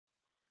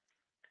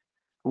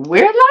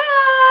We're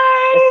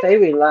Let's live. say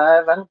we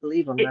live. I don't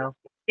believe them It, now.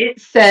 it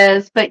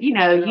says, but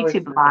It always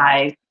YouTube says that.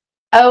 live.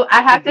 Oh,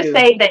 I We have to do.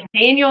 say that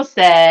Daniel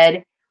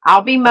said,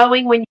 I'll be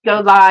mowing when you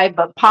go live,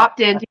 but popped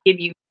in to give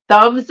you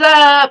thumbs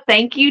up.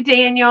 Thank you,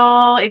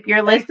 Daniel, if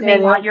you're Thanks,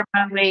 listening while Daniel. you're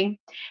mowing.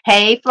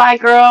 Hey, Fly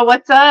Girl,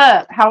 what's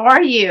up? How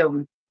are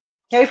you?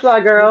 Hey,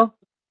 Fly Girl.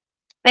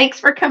 Thanks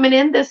for coming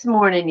in this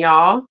morning,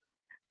 y'all.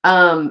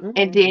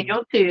 And Mm.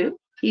 Daniel too.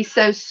 He's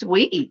so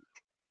sweet.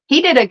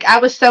 I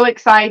was so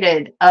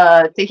excited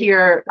to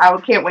hear. I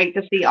can't wait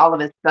to see all of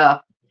his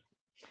stuff.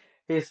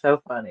 He's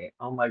so funny.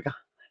 Oh my God.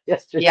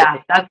 Yeah,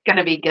 Yesterday, that's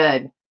gonna be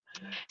good.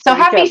 So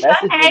he happy kept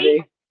messaging Sunday.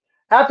 me.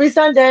 Happy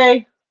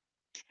Sunday.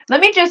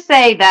 Let me just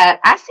say that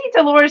I see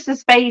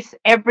Dolores's face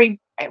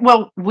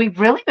we've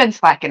really been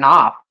slacking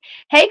off.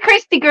 Hey,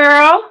 Christy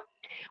girl.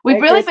 We've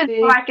Hey, really been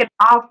Christy. slacking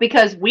off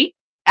because we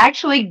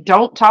actually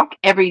don't talk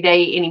every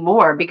day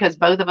anymore because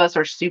both of us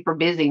are super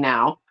busy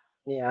now.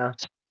 Yeah,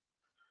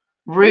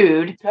 we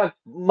Rude. talk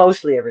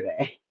mostly every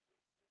day.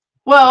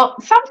 Well,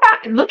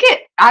 sometimes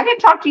I can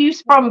talk to you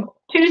from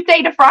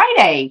Tuesday to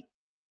Friday.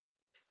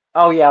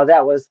 Oh yeah,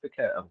 that was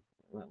because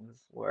that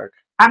was work.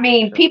 I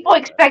mean, Actually, people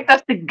expect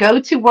us to go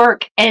to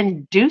work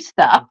and do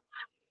stuff.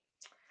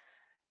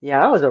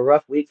 yeah, that was a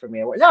rough week for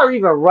me. Not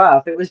even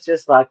rough. It was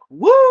just like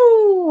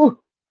woo.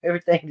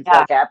 Everything's Yeah.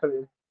 like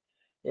happening.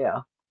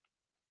 Yeah.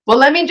 Well,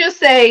 let me just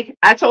say,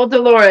 I told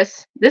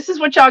Dolores, this is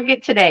what y'all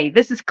get today.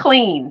 This is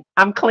clean.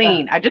 I'm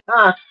clean. I just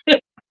Ah,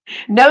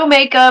 no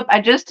makeup.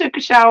 I just took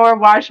a shower,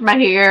 washed my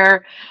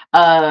hair.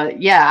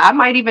 Yeah, I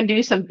might even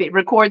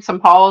record some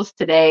hauls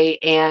today,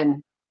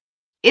 and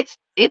it's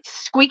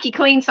squeaky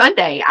clean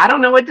Sunday. I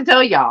don't know what to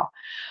tell y'all.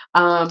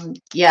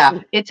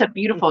 Yeah, it's a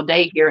beautiful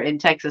day here in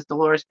Texas,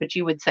 Dolores, but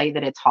you would say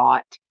that it's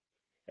hot.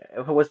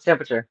 what's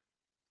temperature?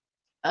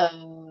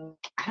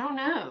 I don't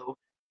know.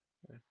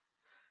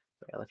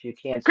 Well, if you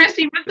can't,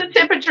 Christy, what's the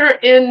temperature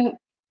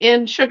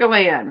in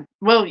Sugarland?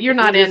 Well, you're if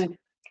you not just in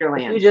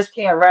if you Sugarland. just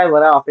can't rattle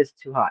it off, it's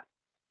too hot.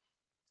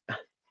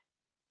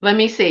 Let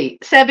me see.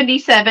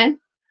 77.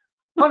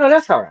 Oh no,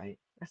 that's all right.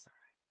 That's all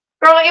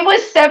Girl, it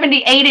was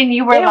 78 and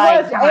you were right. It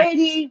like, was God.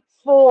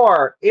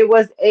 84. It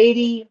was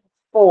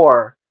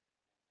 84.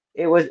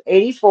 It was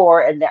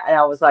 84, and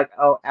I was like,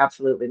 oh,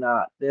 absolutely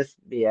not. This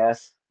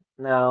BS.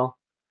 No.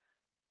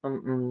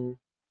 Mm-mm.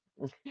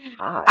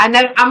 Hot. I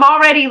know I'm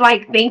already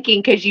like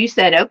thinking because you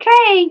said,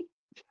 okay,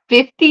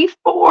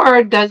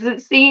 54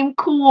 doesn't seem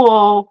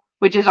cool,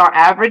 which is our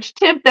average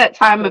temp that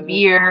time of To,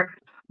 year,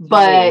 to but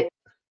me.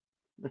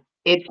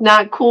 it's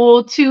not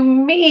cool to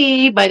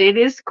me, but it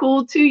is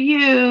cool to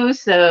you.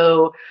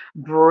 So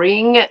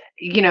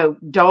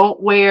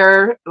don't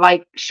wear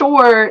like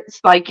shorts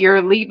like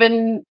you're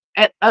leaving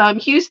at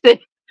Houston.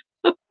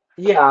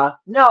 Yeah.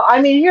 No,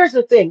 I mean, here's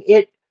the thing.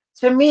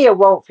 To me it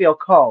won't feel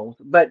cold,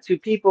 but to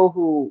people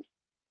who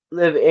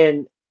live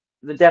in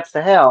the depths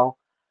of hell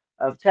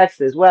of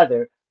Texas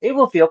weather, it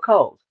will feel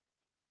cold.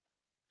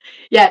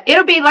 Yeah,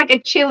 it'll be like a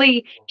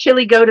chilly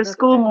go to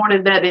school Okay.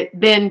 morning that it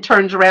then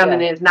turns around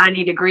and Yeah. is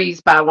 90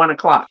 degrees by 1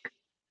 o'clock.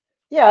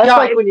 Yeah, it's Y'all,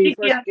 like when you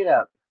first get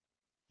up.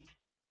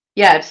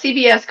 If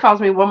CVS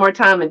calls me one more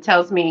time and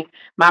tells me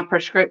my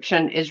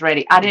prescription is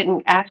ready, I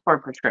didn't ask for a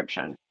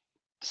prescription,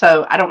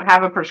 so I don't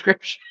have a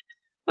prescription.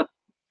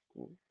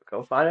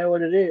 Go find out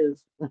what it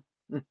is.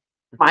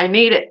 I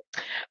need it.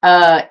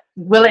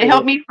 Will I it need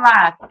help it. me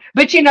fly?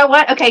 But you know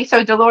what? Okay,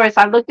 so Dolores,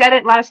 I looked at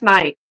it last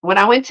night. When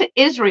I went to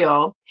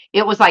Israel,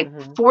 it was like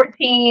Hmm.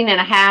 14 and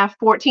a half,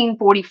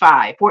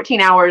 14:45,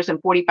 14 hours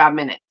and 45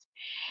 minutes.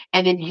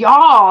 And then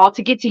y'all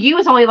to get to you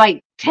is only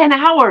like 10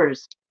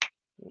 hours.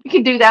 We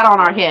could do that on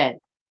our Yeah. head.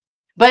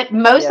 But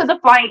most of Yes. the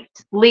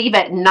flights leave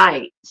at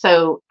night.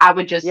 So I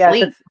would just Yes,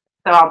 sleep.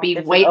 So I'll be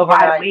it's an wide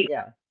overnight. awake.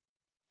 Yeah.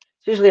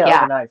 It's usually an Yeah.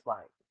 overnight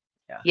flight.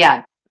 Yeah.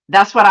 Yeah.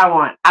 That's what I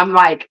want. I'm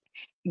like,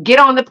 get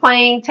on the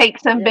plane, take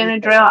some Yeah, you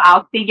take Benadryl. off.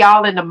 I'll see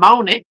y'all in the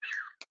morning.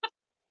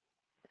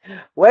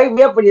 Wake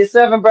me up when you're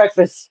serving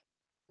breakfast.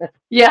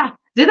 Yeah.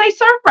 Do they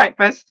serve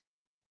breakfast?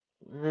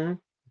 Hmm.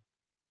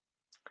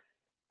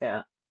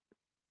 Yeah.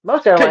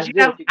 Most airlines Because,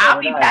 do if you go I'll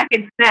be overnight.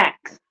 packing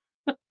snacks.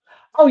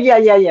 Oh yeah,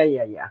 yeah, yeah,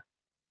 yeah, yeah.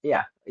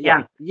 Yeah, yeah.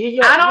 Yeah. You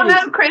I you don't need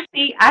know, some.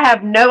 Christy. I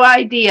have no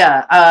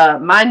idea.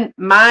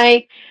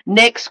 My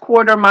next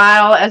quarter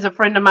mile, as a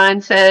friend of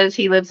mine says,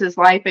 he lives his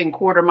life in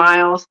quarter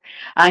miles.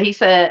 He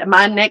said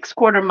my next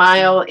quarter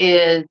mile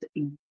is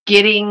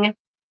getting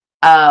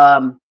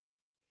um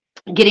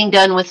getting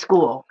done with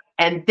school,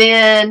 and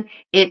then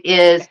it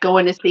is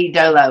going to see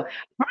Dolo.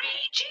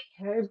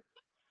 Hey,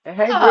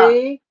 hey, Regina,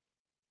 Bree.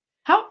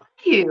 how are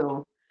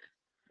you?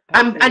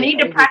 Let's I see. need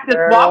to Hey, big practice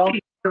girl.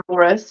 walking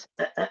for us.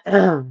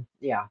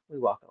 Yeah, we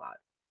walk a lot.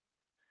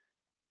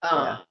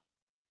 Yeah, Uh,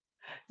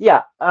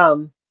 yeah.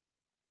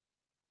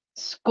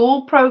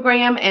 School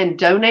program and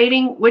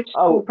donating. Which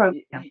school Oh,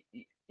 program?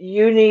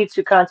 you need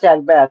to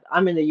contact Beth.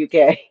 I'm in the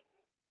UK.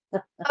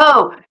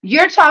 Oh,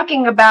 you're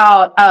talking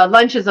about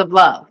lunches of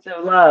love.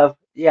 So love.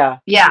 Yeah.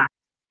 Yeah.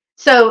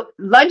 So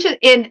lunches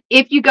in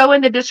if you go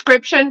in the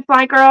description,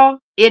 Fly Girl,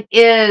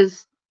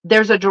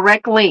 there's a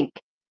direct link.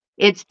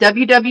 It's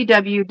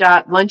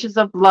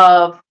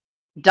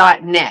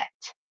www.lunchesoflove.net.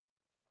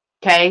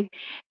 Okay.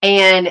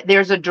 And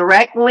there's a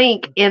direct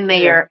link in Here.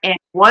 there, and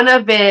one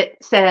of it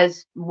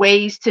says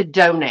ways to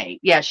donate.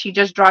 Yeah, she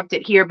just dropped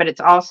it here, but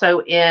it's also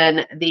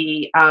in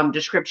the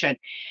description.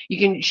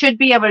 You should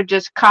be able to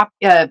just copy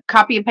and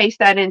paste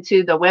that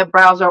into the web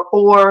browser,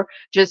 or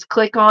just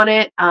click on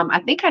it. I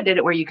think I did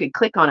it where you could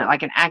click on it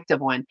like an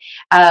active one.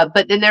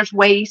 But then there's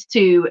ways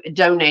to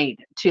donate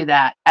to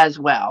that as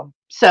well.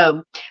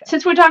 So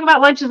since we're talking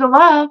about lunches of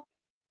love,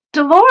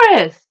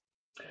 Dolores,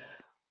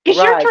 it's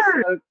your Right.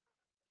 turn. So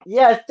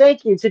yes,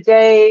 thank you.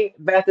 Today,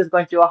 Beth is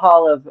going to do a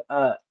haul of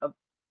a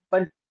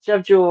bunch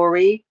of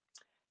jewelry,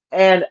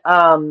 and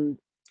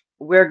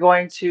we're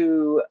going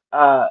to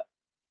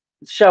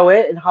show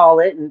it and haul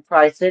it and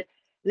price it.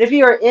 And if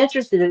you are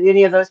interested in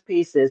any of those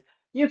pieces,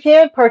 you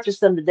can purchase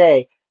them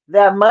today.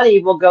 That money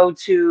will go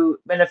to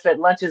benefit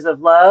Lunches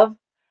of Love,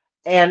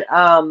 and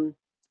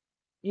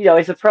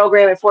it's a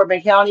program in Fort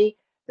Bend County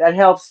that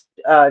helps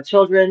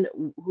children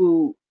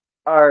who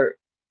are,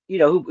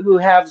 who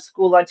have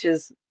school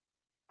lunches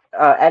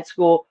at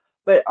school,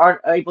 but aren't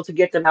able to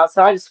get them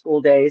outside of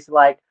school days,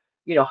 like,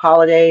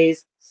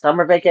 holidays,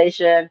 summer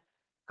vacation,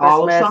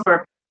 All of Christmas,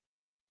 summer.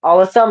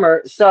 all of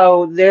summer.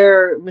 So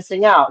they're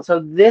missing out. So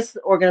this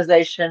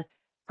organization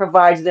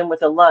provides them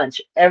with a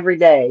lunch every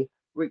day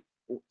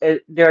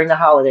during the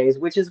holidays,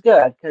 which is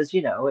good because,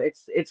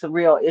 it's a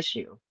real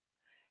issue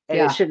and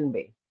it Yeah. shouldn't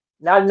be.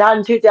 Not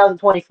in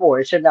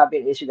 2024. It should not be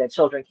an issue that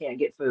children can't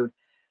get food.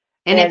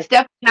 And And it's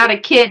definitely not a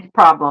kid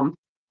problem.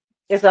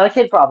 it's not a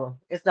kid problem.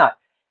 It's not.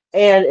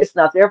 And it's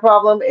not their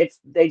problem. It's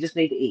they just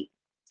need to eat.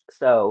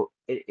 So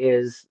it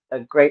is a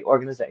great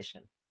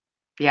organization.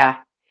 Yeah.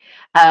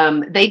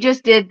 They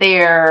just did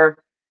their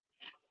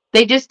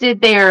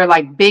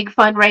like big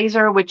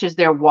fundraiser, which is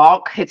their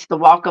walk. It's the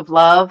Walk of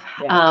Love.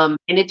 Yeah.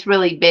 And it's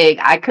really big.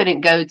 I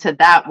couldn't go to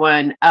that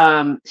one.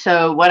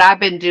 So what I've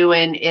been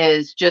doing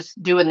is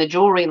just doing the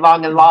jewelry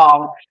long and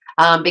long.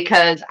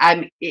 Because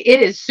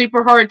it is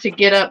super hard to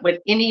get up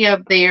with any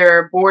of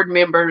their board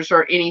members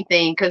or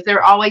anything because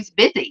they're always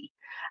busy.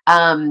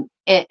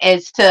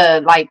 As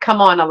to like come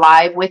on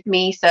alive with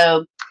me.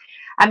 So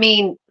I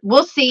mean,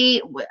 we'll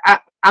see.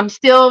 I'm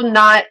still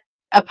not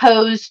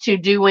opposed to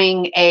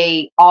doing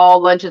a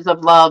all lunches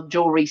of love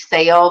jewelry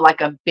sale,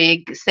 like a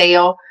big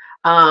sale.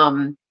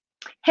 Um,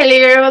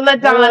 Hello, Hello,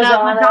 LaDonna.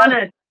 Donna.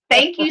 LaDonna,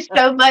 thank you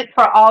so much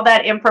for all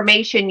that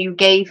information you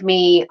gave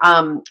me.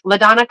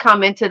 LaDonna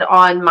commented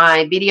on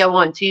my video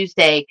on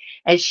Tuesday,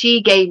 and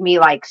she gave me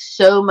like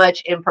so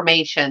much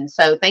information.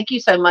 So thank you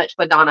so much,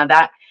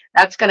 LaDonna.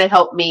 That's going to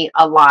help me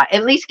a lot.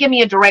 At least give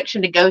me a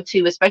direction to go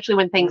to, especially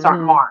when things aren't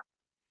Hmm. marked.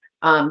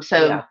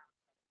 So Yeah,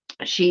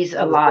 she's a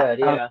that was lot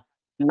good. of Yeah.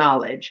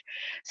 knowledge.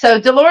 So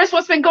Dolores,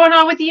 what's been going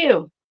on with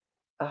you?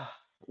 Ugh,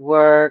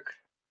 work.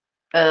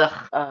 Ugh,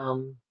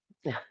 Um,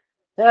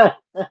 yeah.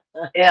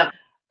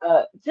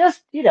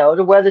 just,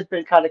 the weather's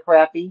been kind of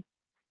crappy.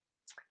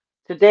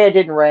 Today it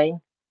didn't rain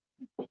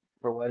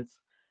for once.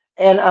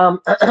 And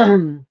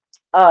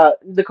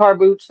the car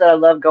boots that I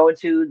love going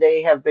to,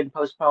 they have been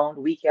postponed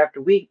week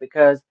after week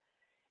because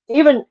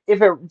even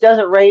if it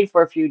doesn't rain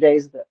for a few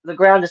days, the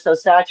ground is so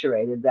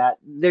saturated that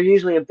they're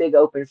usually a big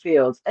open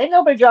fields. Ain't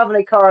nobody driving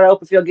a car in an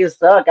open field gets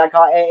stuck. I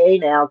call AA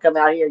now, come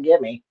out here and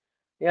get me.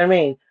 You know what I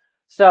mean?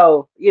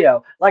 So,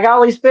 like I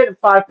only spent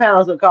 5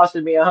 pounds, it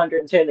costed me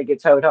 110 to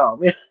get towed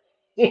home.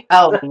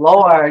 Oh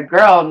Lord,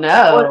 girl,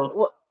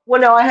 Well, no.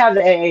 no, I have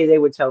the AA, they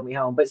would tow me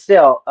home, but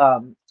still,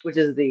 which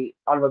is the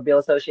Automobile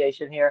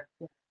Association here.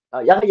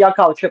 Y'all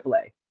call it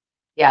AAA.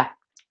 Yeah.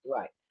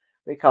 Right.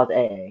 We call it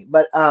AA,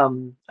 but I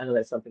know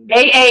that's something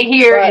different. AA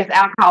here is But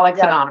Alcoholics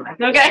yeah, Anonymous.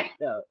 Okay.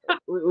 no,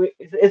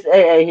 it's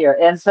AA here,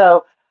 and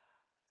so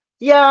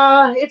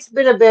yeah, it's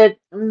been a bit.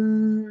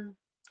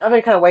 I've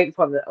been kind of waiting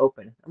for them to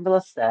open. I'm a little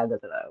sad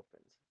that they're not open,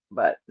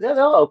 but they'll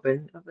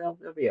open. They'll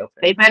be They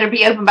open. better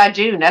be open by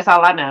June. That's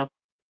all I know.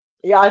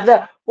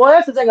 Yeah, well,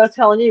 that's the thing I was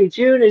telling you.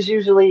 June is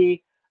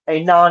usually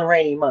a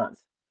non-rainy month,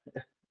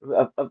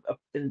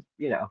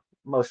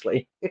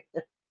 mostly,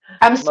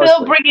 I'm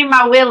still mostly. bringing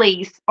my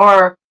willies,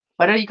 or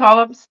what do you call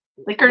them?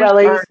 Slickers, or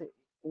Wellies,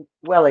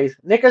 wellies.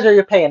 Knickers are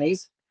your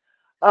panties.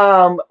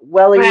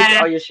 Wellies eh.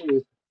 are your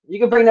shoes. You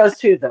can bring those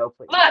too, though,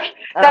 please. Look,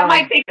 that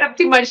might Um, take up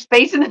too much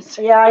space in this.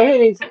 yeah, he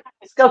needs.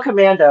 Let's go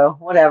commando,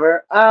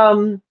 whatever. I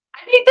need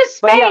the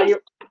But yeah, space.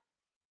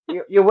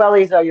 your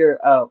wellies are your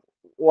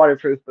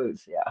waterproof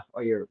boots, yeah,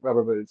 or your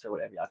rubber boots or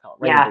whatever y'all call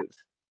them, rain Yeah. boots.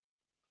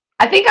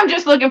 I think I'm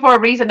just looking for a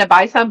reason to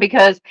buy some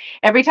because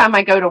every time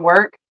I go to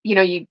work,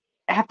 you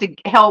have to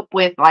help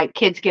with like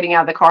kids getting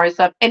out of the car and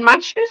stuff. And my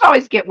shoes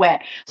always get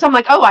wet. So I'm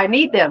like, oh, I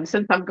need them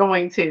since I'm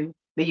going to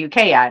the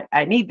UK.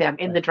 I need them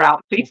in the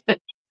drought season.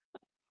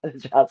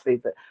 Drought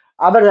season.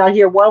 I better not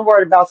hear one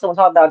word about someone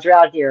talking about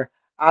drought here.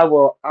 I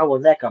will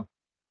neck them.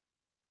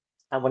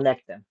 I will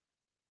neck them.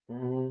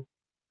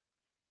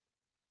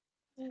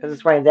 Because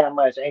it's raining that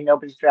much. Ain't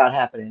nobody's drought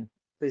happening.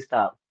 Please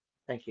stop.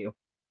 Thank you.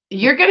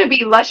 You're going to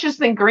be luscious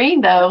and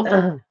green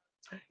though.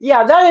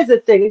 Yeah, that is the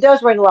thing. It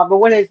does rain a lot, but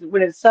when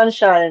it's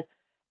sunshine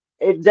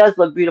it does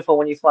look beautiful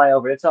when you fly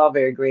over. It's all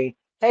very green.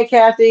 Hey,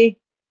 Kathy.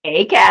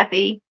 Hey,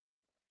 Kathy.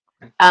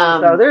 So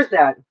Um, there's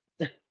that.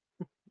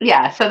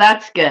 yeah, so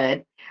that's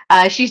good.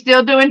 She's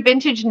still doing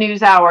Vintage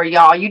News Hour,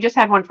 y'all. You just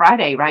had one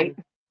Friday, Hmm. right?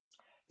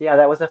 Yeah,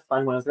 that was a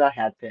fun one. It was about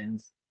hat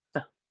pins.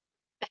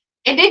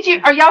 And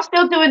are y'all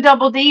still doing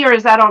Double D, or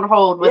is that on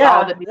hold with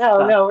all the Yeah, new no,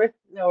 stuff?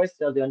 we're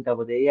still doing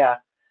Double D. Yeah,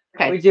 we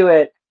Okay. do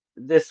it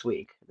this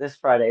week. This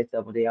Friday, it's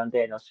Double D on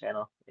Daniel's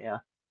channel. Yeah.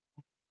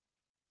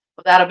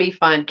 Well, that'll be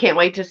fun. Can't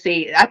wait to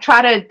see. I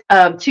try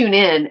to tune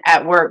in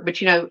at work, but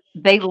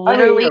they I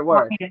mean, you're literally at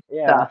want work. me to do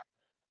Yeah, stuff.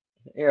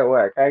 you're at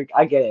work.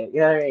 I get it. You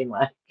know what I mean?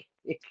 Like,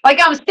 Like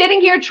I'm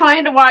sitting here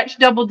trying to watch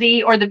Double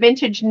D or the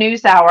Vintage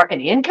News Hour,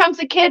 and in comes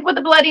a kid with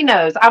a bloody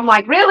nose. I'm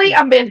like, really?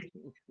 I'm been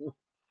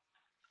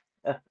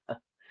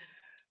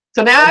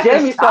so now I well, have to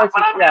Jamie stop starts.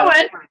 what Yeah,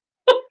 I'm doing.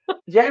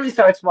 Jamie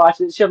starts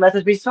watching. She'll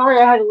message me. Sorry,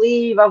 I had to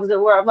leave. I was at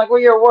work. I'm like, well,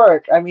 you're at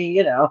work. I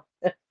mean,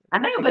 I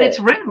know, I but get it's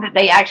it. rude that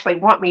they actually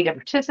want me to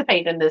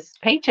participate in this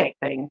paycheck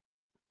thing.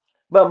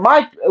 But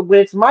when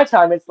it's my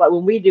time, it's like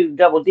when we do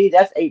Double D.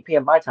 That's 8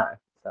 p.m. my time.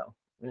 So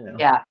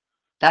Yeah,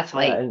 that's yeah,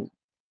 late. and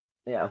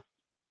yeah.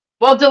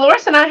 Well,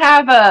 Dolores and I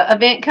have a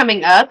event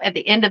coming up at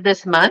the end of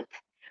this month.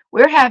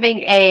 We're having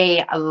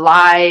a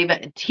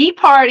live tea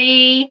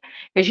party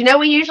because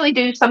we usually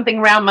do something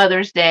around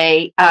Mother's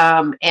Day,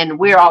 and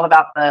we're Mhm. all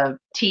about the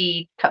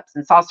tea cups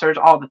and saucers,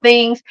 all the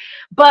things.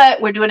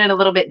 But we're doing it a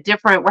little bit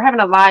different. We're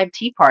having a live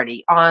tea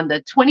party on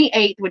the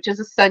 28th, which is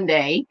a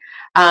Sunday,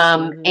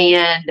 Mhm.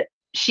 and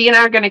she and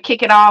I are going to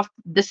kick it off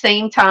the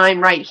same time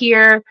right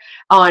here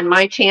on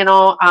my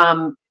channel.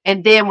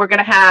 And then we're going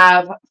to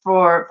have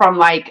from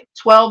like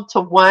 12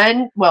 to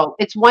 1. Well,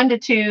 it's 1 to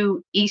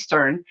 2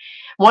 Eastern.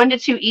 1 to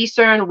 2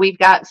 Eastern, we've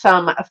got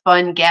some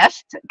fun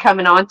guests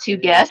coming on, two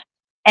Yeah. guests.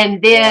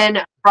 And Yeah.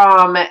 then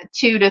from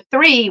 2 to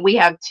 3, we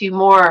have two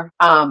more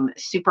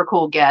super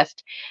cool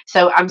guests.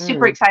 So I'm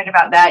super Mm. excited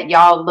about that.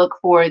 Y'all look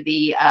for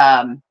the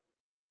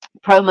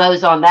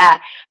promos on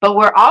that. But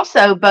we're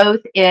also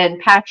both in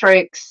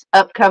Patrick's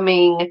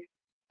upcoming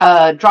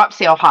drop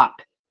sale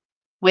hop,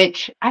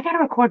 which I got to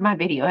record my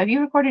video. Have you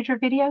recorded your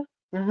video?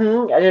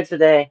 I did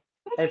today.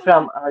 And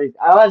from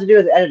all I have to do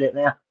is edit it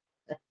now.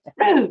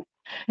 No,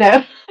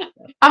 no.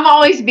 I'm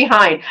always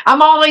behind.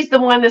 I'm always the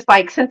one that's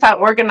like, since I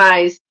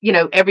organize,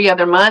 every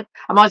other month,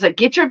 I'm always like,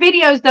 get your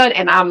videos done.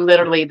 And I'm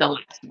literally the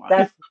last one.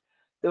 That's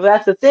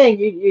that's the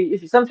thing.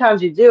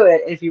 Sometimes you do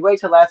it, and if you wait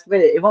till last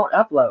minute, it won't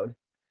upload.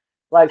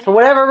 Like for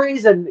whatever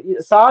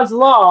reason, Sod's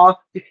law,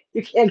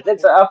 you can't get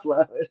to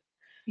upload.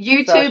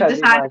 So I YouTube try to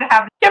do decides mine. to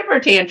have a temper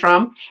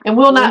tantrum and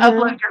will not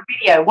upload Hmm. your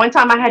video. One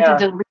time I had to Yeah.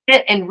 delete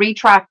it and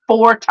retry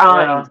 4 Yeah.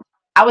 times.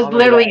 I I was remember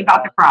literally that.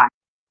 about to Yeah. cry.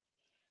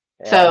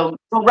 Yeah. So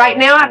right So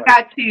now I've anyway.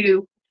 got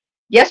to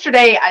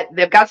yesterday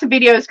they've got some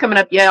videos coming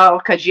up, y'all,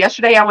 because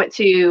yesterday I went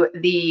to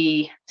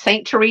the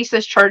St.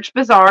 Teresa's Church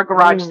Bazaar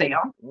garage Mm,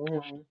 sale.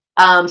 mm,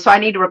 So I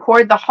need to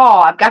record the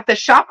haul. I've got the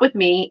shop with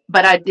me,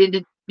 but I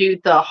did do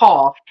the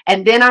haul.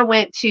 And then I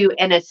went to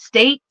an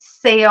estate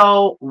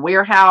sale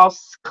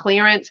warehouse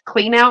clearance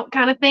clean out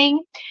kind of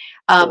thing.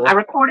 I cool.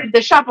 recorded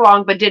the shop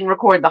along, but didn't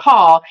record the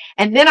haul.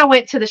 And then I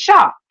went to the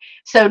shop.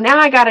 So now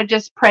I got to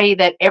just pray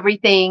that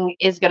everything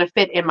is going to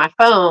fit in my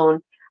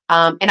phone.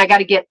 And I got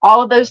to get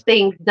all of Yeah. those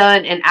things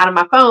done and out of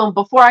my phone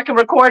before I can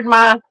record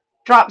my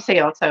drop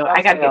sale. So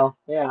I Drop got to get, sale.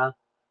 Yeah.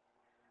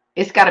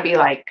 it's got to be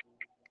like,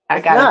 I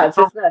It's got to nuts.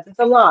 It's nuts. It's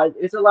a lot.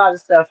 It's a lot of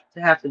stuff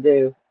to have to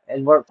do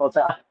and work full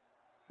time.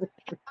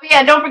 Oh,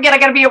 yeah, don't forget I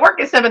got to be at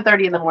work at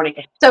 7:30 in the morning.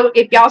 So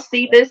if y'all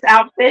see this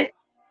outfit,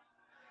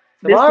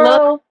 this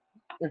look Tomorrow.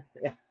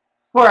 Yeah.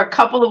 for a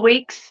couple of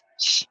weeks,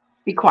 shh,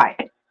 be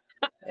quiet.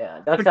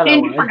 Yeah. Don't tell no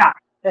Pretend you one. forgot.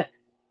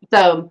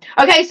 So,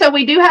 okay, so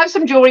we do have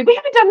some jewelry. We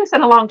haven't done this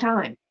in a long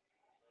time.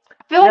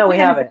 I feel like No, we we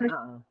haven't haven't.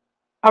 done this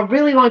a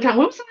really long time.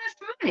 When was the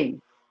last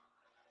time?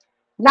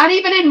 Not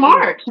even in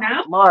March, no?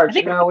 I March.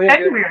 think it No, was we didn't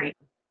do it February. in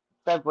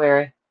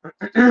February.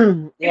 It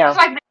was Yeah.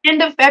 like the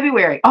end of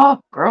February. Oh,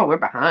 girl, we're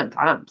behind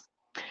times.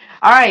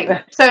 All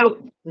right, so,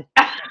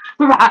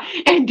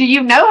 right. And do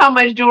you know how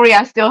much jewelry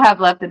I still have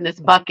left in this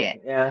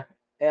bucket? Yeah.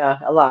 Yeah.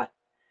 A lot.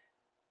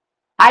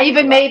 I A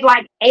even lot. made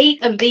like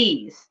 8 of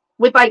these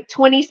with like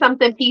 20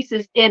 something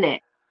pieces in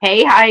it.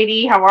 Hey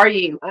Heidi, how are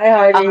you? Hi,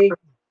 Um, Heidi.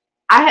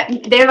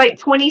 they're like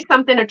 20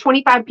 something or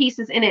 25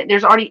 pieces in it.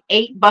 There's already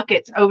 8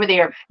 buckets over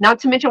there, not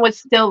to mention what's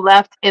still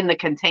left in the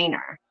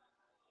container.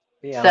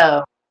 Yeah.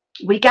 So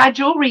we got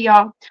jewelry,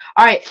 y'all.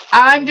 All right,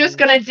 I'm just Mm.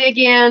 gonna dig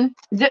in.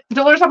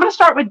 Dolores, I'm gonna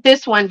start with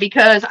this one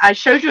because I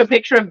showed you a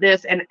picture of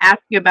this and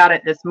asked you about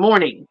it this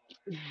morning.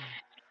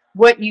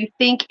 What you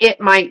think it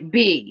might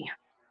be.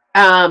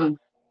 Um,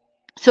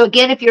 so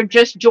again, if you're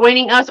just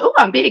joining us, oh,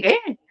 I'm big.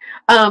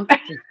 Um,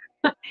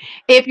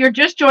 if you're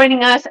just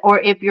joining us or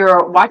if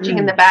you're watching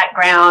in the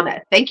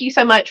background, thank you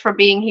so much for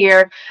being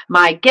here.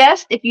 My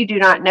guest, if you do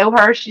not know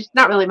her, she's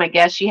not really my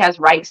guest. She has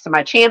rights to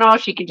my channel.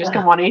 She can just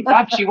come on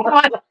anytime she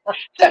wants.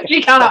 So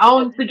she kind of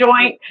owns the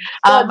joint.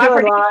 Start My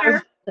doing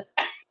producer,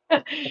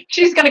 live.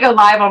 she's going to go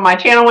live on my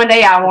channel one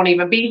day. I won't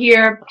even be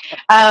here.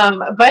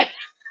 But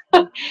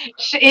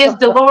She is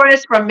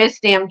Dolores from Miss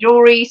Damn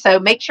Jewelry. So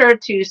make sure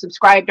to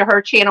subscribe to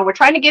her channel. We're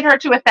trying to get her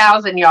to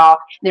 1,000, y'all.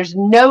 There's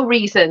no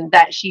reason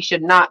that she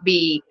should not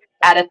be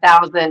at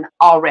 1,000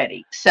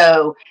 already.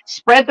 So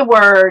spread the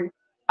word,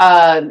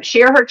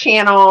 share her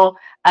channel,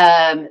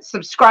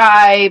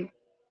 subscribe,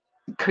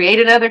 create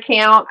another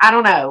account. I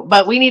don't know,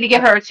 but we need to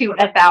get her to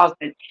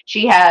 1,000.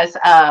 She has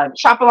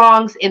shop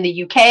alongs in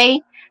the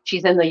UK.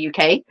 She's in the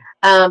UK,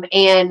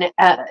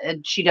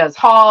 and she does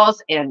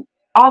hauls and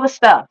all the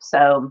stuff.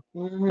 So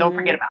don't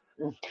forget Hmm. about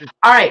it.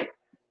 All right.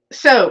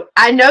 So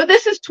I know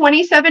this is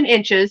 27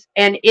 inches,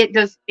 and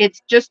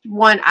it's just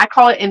one. I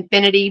call it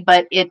infinity,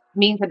 but it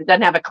means that it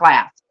doesn't have a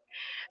clasp.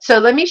 So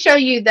let me show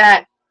you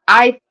that.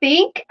 I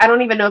think, I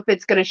don't even know if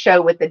it's going to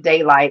show with the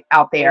daylight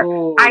out there.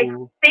 I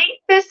Oh, think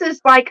this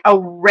is like a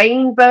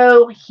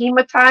rainbow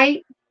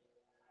hematite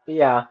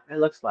yeah, it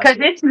looks like because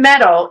it. it's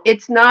metal.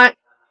 It's not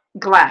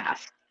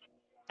glass.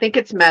 I think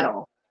it's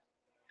metal.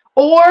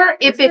 Or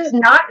if Is it's it?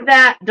 not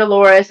that,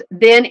 Dolores,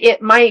 then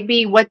it might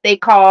be what they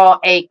call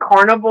a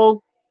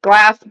carnival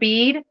glass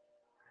bead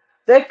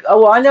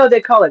Well, I know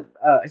they call it.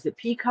 Is it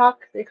peacock?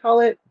 They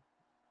call it.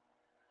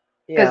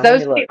 because Yeah, let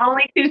those me are the look.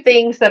 only two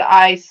things that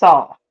I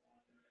saw.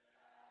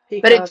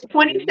 But it's Peacock beads.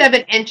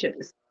 27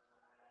 inches.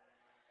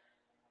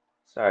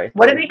 Sorry,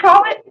 What do they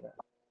call it?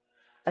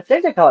 I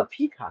think they call it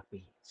peacock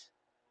beads.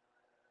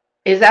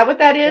 Is that what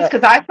that is? No,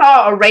 Because I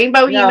saw a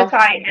rainbow no.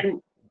 hematite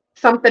and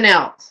something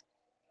else.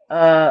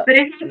 But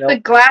it has the Nope,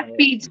 that's glass not it.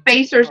 bead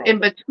spacers in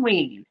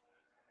between.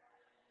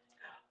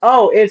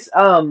 Oh, it's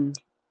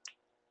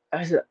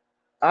is it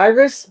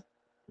iris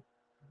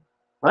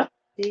What?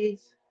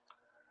 beads.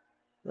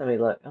 Let me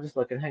look. I'm just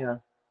looking. Hang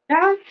on.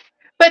 Yeah.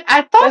 But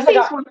I thought That's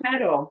like these were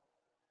metal.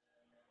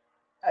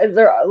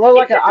 they're look It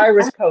like an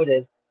iris doesn't.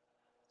 coated.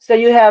 So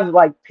you have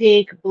like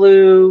pink,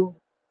 blue,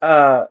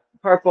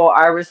 purple,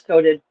 iris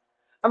coated.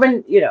 I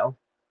mean,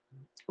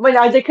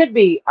 they could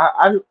be.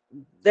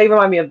 They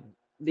remind me of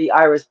the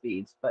iris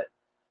beads, but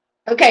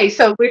Okay,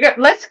 so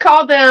let's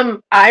call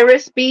them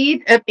iris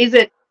bead. Is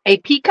it a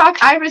peacock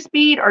iris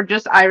bead or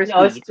just iris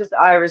no, it's bead? just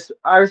iris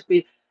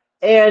bead,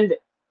 and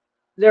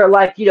they're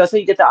like so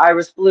you get the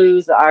iris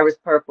blues, the iris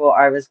purple,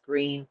 iris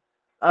green.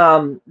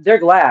 They're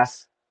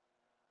glass.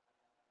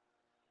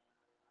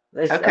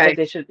 I think Okay.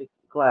 they should be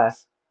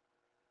glass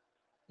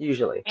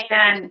usually.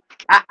 And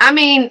I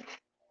mean,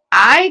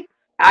 I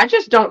I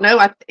just don't know.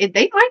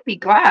 They might be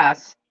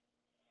glass.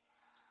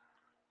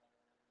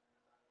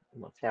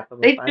 Let's tap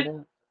them and They find just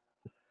out.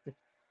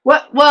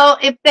 what? Well,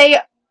 if they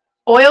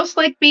oil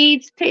slick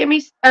beads,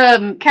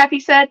 Kathy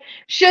said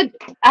should.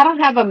 I don't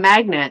have a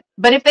magnet,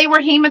 but if they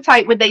were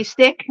hematite, would they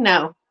stick?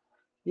 No.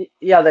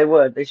 Yeah, they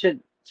would. They should.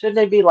 Shouldn't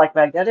they be like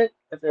magnetic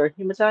if they're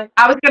hematite?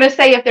 I was going to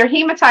say if they're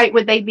hematite,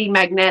 would they be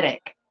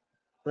magnetic?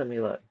 Let me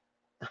look.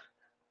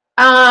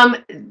 Um,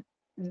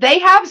 they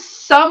have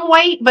some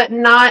weight, but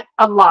not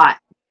a lot.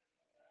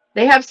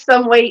 They have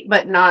some weight,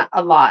 but not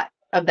a lot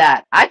of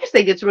that. I just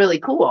think it's really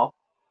cool.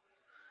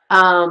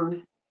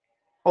 Um,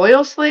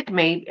 oil slick,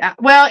 maybe.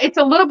 Well, it's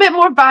a little bit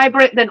more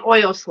vibrant than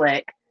oil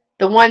slick,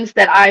 the ones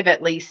that I've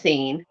at least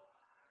seen.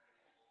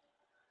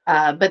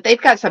 But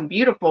they've got some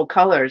beautiful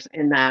colors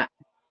in that.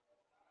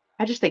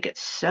 I just think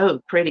it's so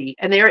pretty.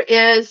 And there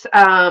is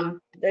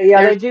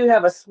Yeah, there's they do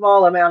have a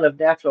small amount of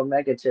natural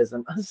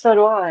magnetism. So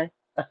do I.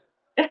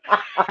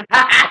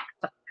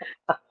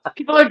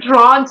 people are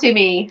drawn to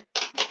me.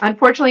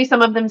 Unfortunately,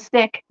 some of them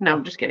stick. No,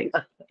 I'm just kidding.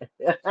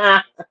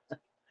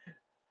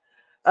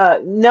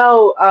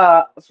 No,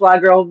 Fly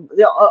Girl.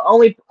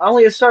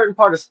 Only a certain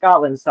part of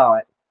Scotland saw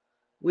it.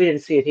 We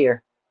didn't see it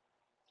here.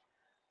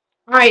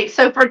 All right,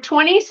 so for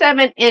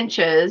 27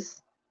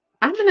 inches,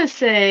 I'm gonna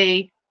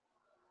say,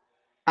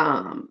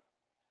 um,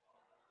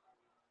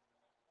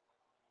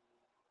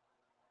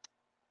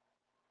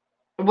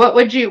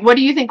 what do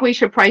you think we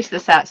should price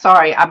this at?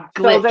 Sorry, I'm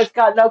So glitched. it's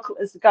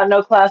got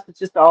no clasp. It's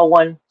just all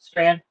one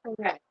strand.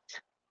 Okay.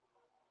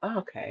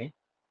 Okay,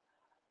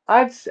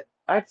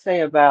 I'd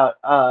say about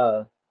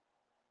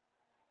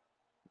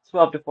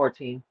 12 to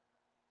 14.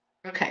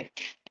 Okay.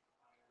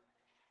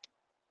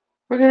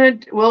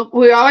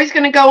 We're always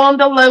gonna go on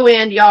the low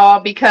end, y'all,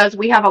 because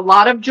we have a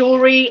lot of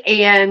jewelry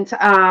and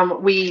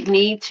we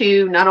need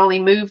to not only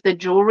move the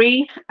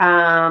jewelry.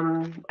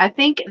 I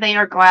think they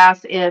are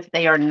glass if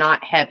they are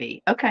not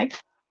heavy. Okay,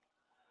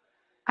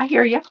 I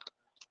hear you.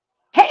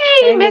 Hey,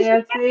 Hey Miss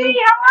Nancy, Nancy.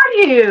 how are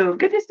you?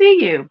 Good to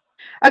see you.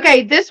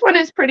 Okay, this one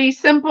is pretty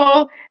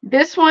simple.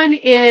 This one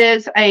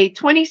is a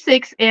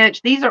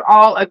 26-inch. These are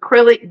all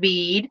acrylic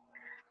bead,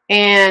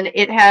 and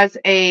it has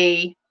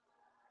a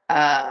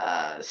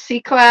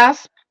C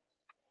clasp,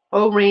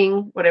 O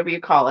ring, whatever you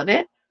call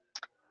it.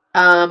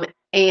 Um,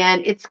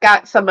 and it's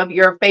got some of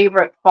your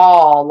favorite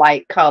fall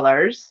light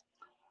colors.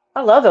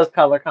 I love those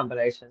color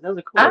combinations. Those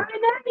are I cool.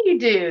 know you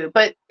do,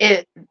 but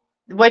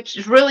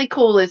what's really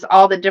cool is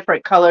all the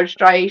different color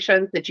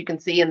striations that you can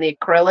see in the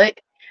acrylic.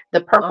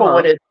 The purple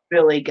one Uh-huh. is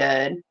really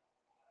good.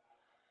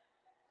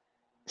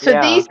 So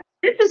Yeah.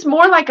 this is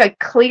more like a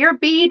clear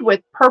bead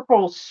with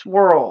purple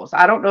swirls.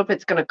 I don't know if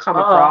it's going to come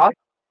Uh-huh. across.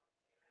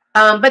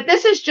 But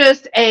this is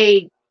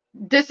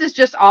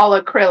just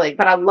all acrylic,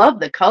 but I love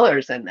the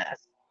colors in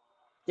this.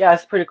 Yeah,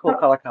 it's a pretty cool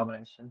color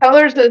combination.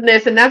 Colors in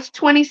this, and that's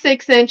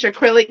 26-inch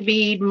acrylic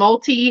bead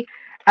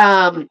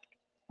um,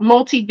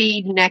 multi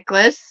bead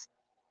necklace.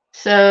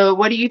 So,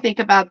 what do you think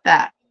about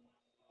that?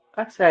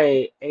 I'd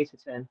say 8 to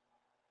 10.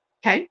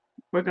 Okay,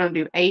 we're going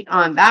to do 8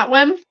 on that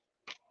one.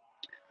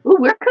 Ooh,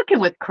 we're cooking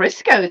with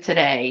Crisco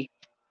today.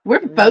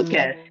 We're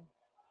focused Hmm.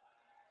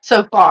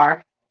 so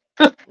far.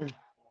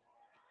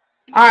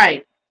 All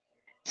right.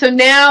 So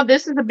now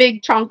this is a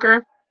big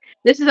chunker.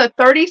 This is a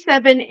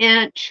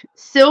 37-inch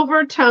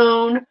silver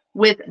tone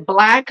with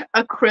black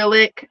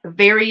acrylic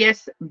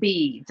various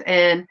beads.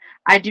 And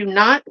I do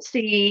not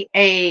see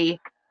a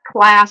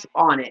clasp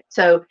on it.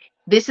 So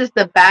this is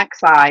the back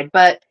side.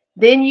 But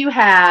then you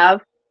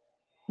have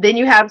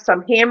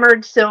some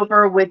hammered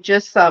silver with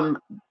just some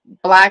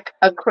black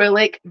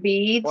acrylic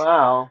beads.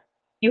 Wow.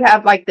 You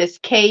have like this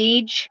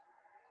cage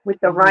with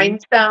the Hmm.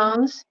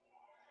 rhinestones.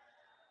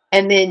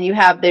 And then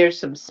there's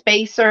some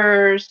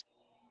spacers.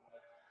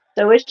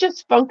 So it's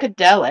just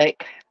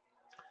funkadelic. It's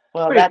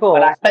Well, pretty that's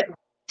what cool. but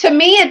to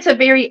me, it's a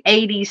very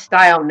 80s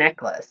style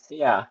necklace.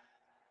 Yeah,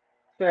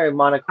 very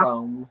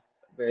monochrome,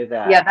 very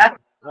Yeah, that. that's,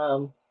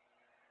 Um,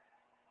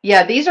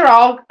 yeah, these are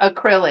all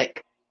acrylic,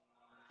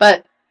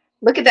 but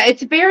look at that.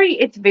 It's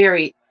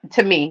very,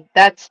 to me,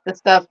 that's the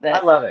stuff I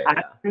that love it. I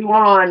Yeah, threw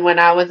on when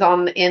I was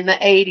in the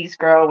 80s,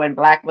 girl, when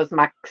black was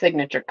my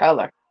signature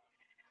color.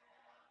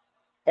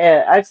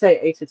 and I'd say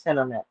 8 to 10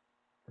 on that.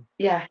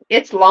 Yeah,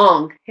 it's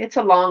long. It's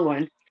a long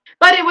one.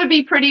 But it would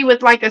be pretty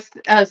with like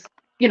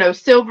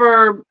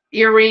silver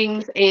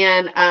earrings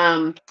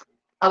and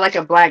like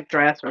a black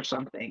dress or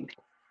something.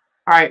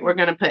 All right, we're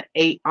gonna put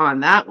 8 on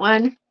that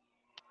one.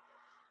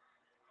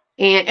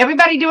 And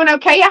everybody doing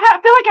okay? Feel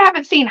like I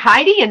haven't seen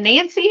Heidi and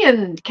Nancy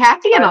and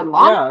Kathy in a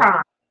long Yeah,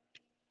 time.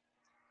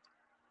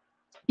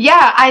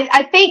 Yeah,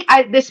 I think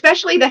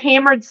especially the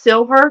hammered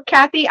silver,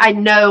 Kathy. I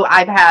know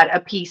I've had a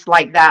piece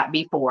like that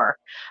before.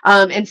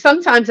 And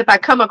sometimes if I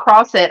come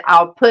across it,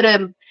 I'll put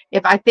them.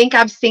 If I think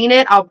I've seen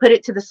it, I'll put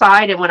it to the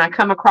side, and when I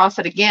come across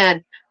it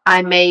again,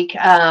 I make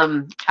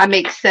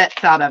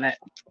sets out of it.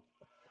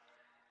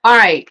 All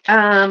right.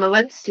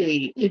 Let's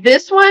see.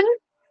 This one.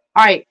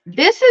 All right.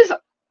 This is,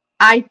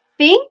 I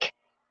think,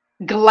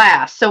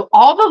 glass. So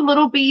all the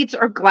little beads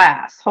are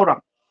glass. Hold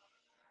on.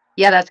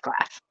 Yeah, that's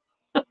glass.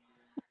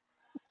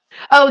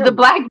 Oh, the sure.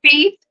 black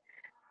beads.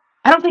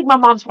 I don't think my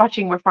mom's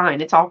watching. We're fine.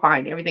 It's all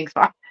fine. Everything's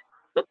fine.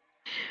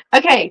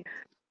 Okay.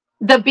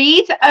 The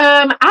beads,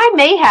 I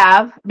may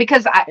have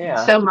because I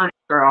Yeah. so much,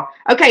 girl.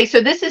 Okay,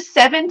 so this is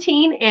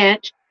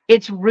 17-inch.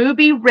 It's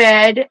ruby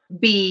red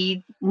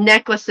bead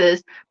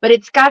necklaces, but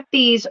it's got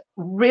these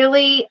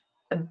really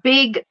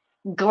big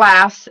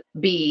glass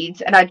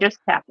beads, and I just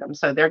tapped them,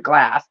 so they're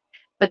glass,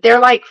 but they're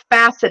like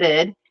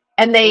faceted,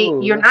 and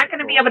Ooh, you're that's not so going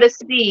to be cool. able to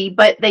see,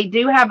 but they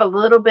do have a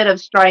little bit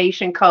of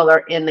striation color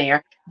in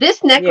there.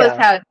 This necklace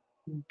Yeah, has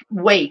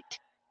weight.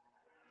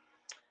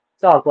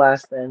 it's all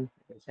glass then.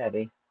 It's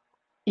heavy.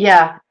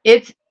 Yeah,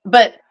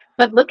 but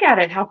look at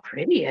it, how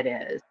pretty it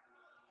is.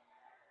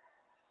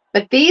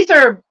 But these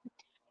are,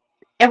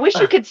 I wish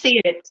you could see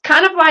it. It's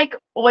kind of like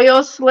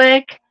oil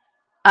slick,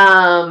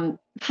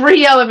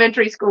 free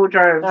elementary school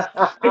germs.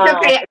 It's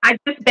okay. I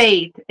just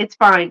bathed. It's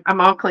fine. I'm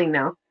all clean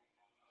now.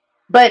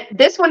 But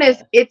this one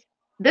is, Yeah.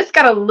 this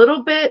got a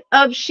little bit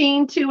of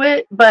sheen to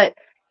it, but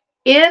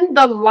in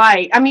the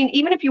light, I mean,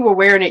 even if you were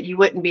wearing it, you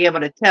wouldn't be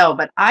able to tell,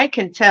 but I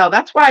can tell.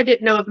 That's why I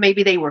didn't know if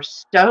maybe they were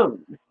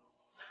stone.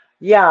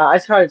 Yeah,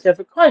 it's hard to tell. If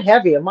it's quite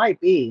heavy, it might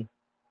be.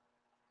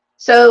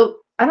 So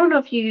I don't know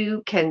if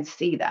you can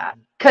see that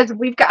because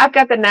I've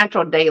got the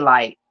natural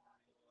daylight.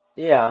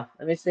 Yeah,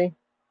 let me see.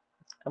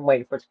 I'm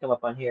waiting for it to come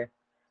up on here.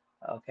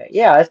 Okay.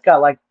 Yeah, it's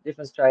got like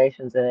different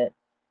striations in it. It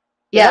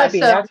Yeah, might be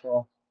so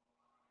natural.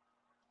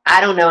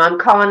 I don't know. I'm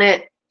calling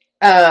it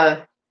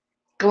uh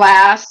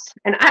glass,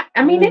 and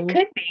I mean it Hmm.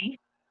 could be.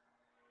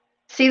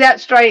 See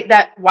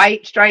that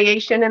white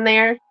striation in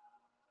there?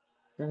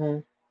 Hmm.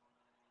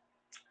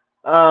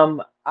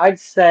 I'd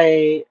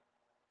say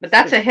But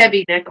that's a 16.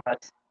 heavy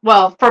necklace.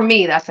 Well, for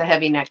me, that's a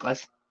heavy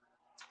necklace.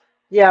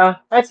 Yeah,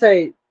 I'd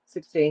say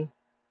 16.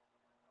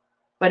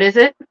 What is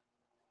it?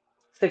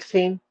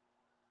 16.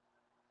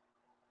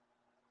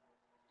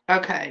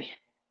 Okay.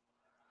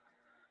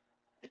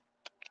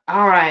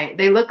 All right.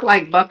 They look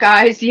like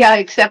Buckeyes, yeah,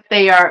 except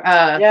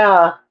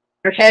Yeah.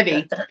 they're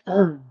heavy.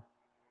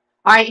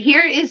 All right,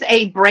 here is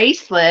a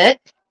bracelet.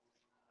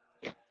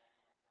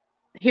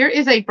 Here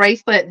is a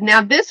bracelet.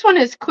 Now this one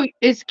is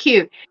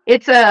cute.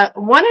 It's a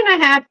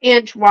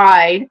 1.5-inch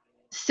wide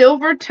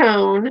silver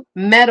tone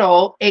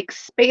metal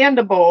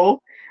expandable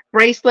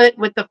bracelet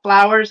with the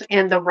flowers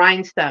and the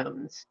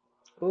rhinestones.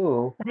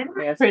 Ooh, Isn't that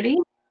fancy. pretty?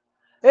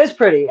 It's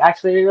pretty,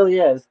 actually, it really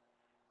is.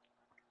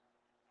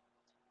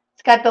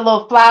 It's got the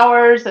little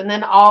flowers and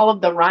then all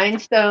of the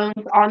rhinestones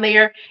on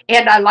there.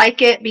 And I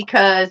like it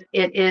because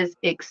it is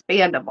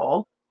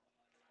expandable.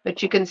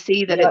 But you can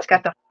see that it's Yep.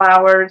 got the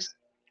flowers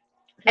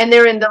and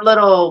they're in the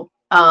little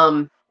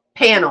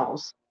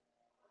panels.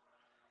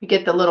 You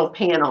get the little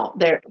panel.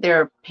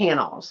 They're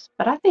panels,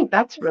 but I think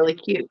that's really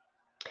cute.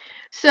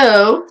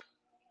 So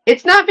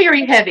it's not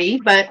very heavy,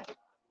 but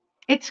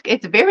it's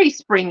very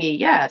springy.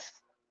 Yes,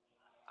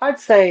 I'd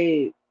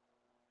say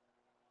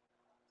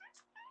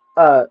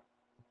uh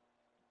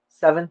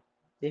 7.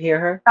 You hear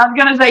her? I was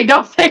gonna say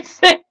don't say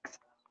six.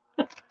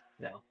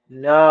 No.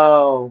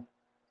 No.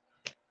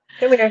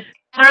 Come here.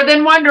 Better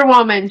than Wonder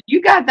Woman.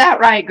 You got that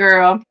right,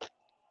 girl.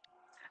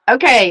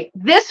 Okay,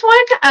 this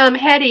one,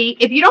 Hedy.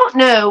 If you don't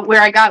know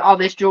where I got all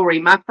this jewelry,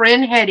 my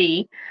friend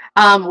Hedy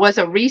was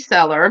a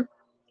reseller,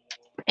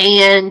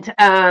 and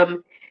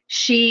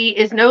she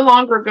is no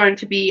longer going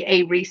to be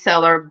a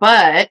reseller,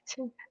 but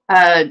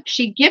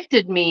she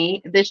gifted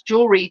me this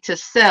jewelry to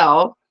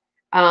sell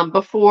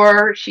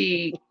before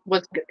she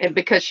was,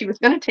 because she was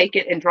going to take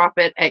it and drop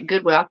it at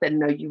Goodwill. I said,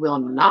 no, you will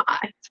not,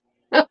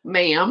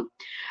 ma'am.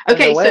 Oh, no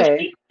Okay, so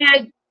way.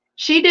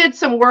 she did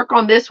some work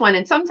on this one,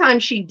 and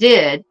sometimes she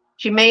did.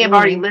 She may have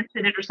already Mm.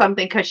 listed it or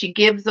something because she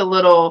gives a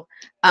little.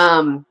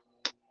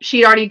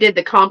 She already did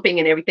the comping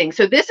and everything.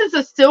 So this is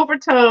a silver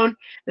tone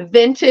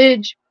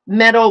vintage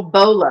metal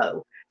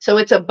bolo. So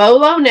it's a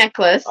bolo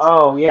necklace,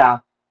 Oh, yeah.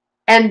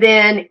 and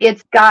then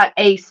it's got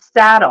a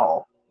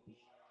saddle,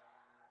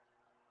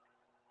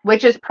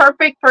 which is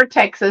perfect for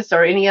Texas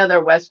or any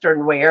other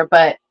Western wear.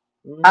 But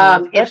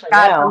it's Especially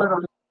got a now.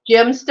 little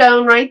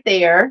gemstone right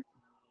there,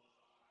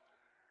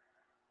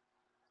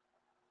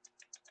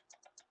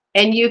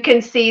 and you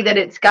can see that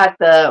it's got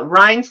the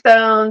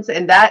rhinestones,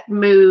 and that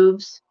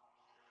moves.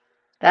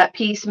 That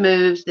piece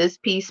moves. This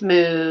piece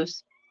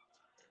moves,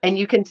 and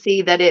you can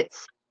see that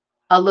it's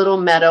a little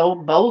metal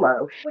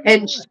bolo. What do you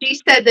And want? she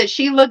said that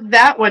she looked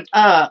that one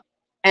up,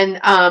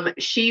 and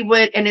she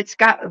would, and it's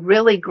got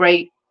really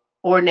great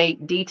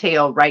ornate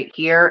detail right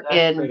here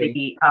That's in pretty.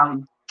 the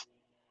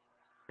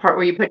part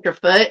where you put your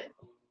foot,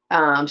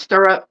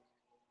 stirrup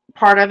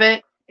part of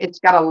it. It's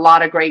got a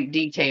lot of great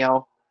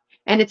detail,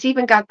 and it's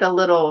even got the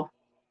little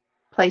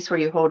place where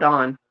you hold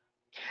on.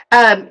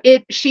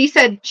 It. She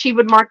said she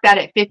would mark that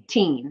at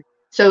 15.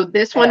 So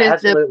this one Yeah, is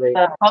absolutely.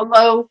 the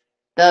bolo.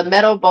 The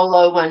metal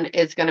bolo one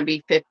is going to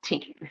be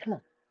 15. Come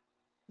on.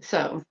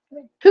 So,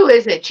 who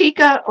is it?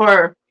 Chica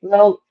or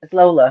It's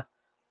Lola.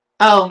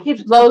 She oh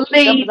keeps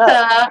jumping up.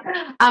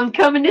 Lolita? I'm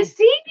coming to Hmm.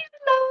 see you,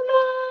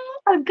 Lola.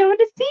 I'm coming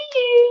to see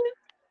you.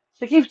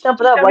 She keeps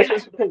jumping She's up gonna like be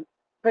she's like, supposed to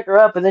pick her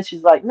up, and then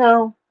she's like,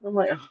 "No." I'm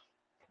like, "Ugh."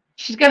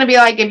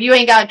 if you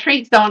ain't got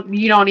treats, don't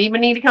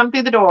even need to come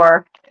through the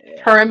door.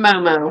 Yeah, Her and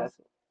Momo. yes.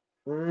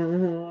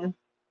 Mm-hmm.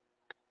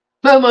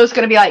 Momo's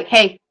gonna be like,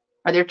 hey,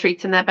 are there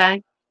treats in that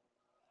bag?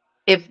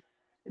 If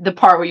the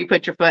part where you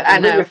put your foot, When I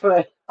you put your know,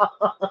 foot,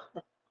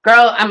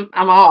 girl, I'm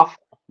off.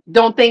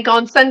 Don't think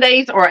on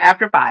Sundays or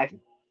after 5.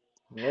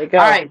 there you All go.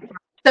 right.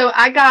 So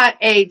I got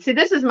see,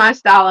 this is my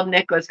style of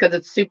necklace because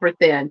it's super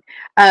thin.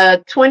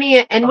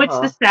 20, and which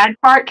the Uh-huh. sad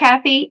part,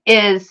 Kathy,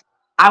 is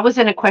I was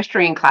in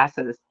equestrian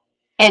classes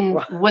and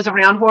was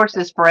around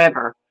horses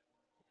forever.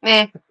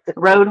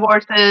 Rode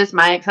horses.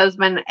 My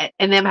ex-husband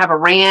and them have a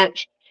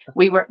ranch.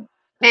 We were,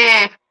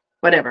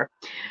 whatever.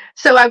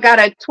 So I've got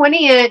a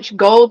 20-inch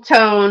gold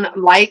tone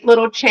light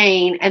little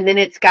chain, and then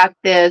it's got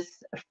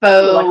this Ooh, like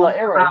a little faux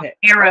arrowhead.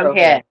 arrowhead.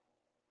 Arrowhead.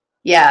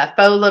 Yeah,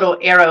 faux little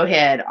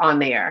arrowhead on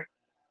there.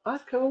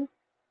 That's cool.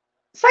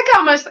 It's like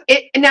almost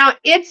it now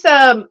it's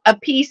a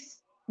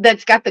piece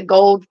that's got the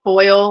gold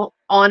foil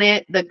on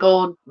it. The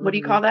gold, what do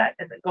you Mm-hmm. call that?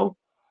 Is it gold?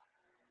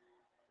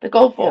 The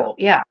gold Yeah. foil,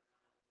 yeah.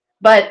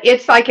 But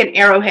it's like an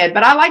arrowhead.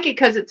 But I like it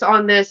because it's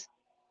on this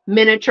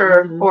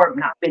miniature Mm-hmm. or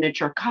not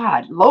miniature.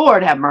 God,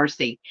 Lord have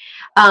mercy.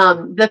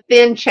 The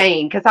thin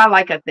chain because I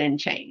like a thin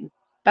chain.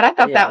 But I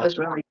thought that Yeah. was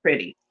really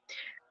pretty.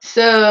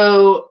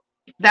 So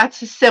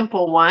that's a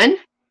simple one.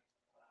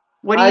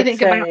 What do you I'd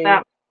think about say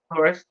that,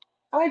 Doris?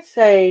 I'd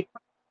say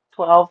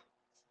 12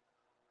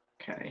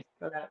 Okay,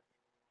 for that.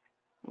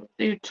 we'll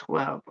do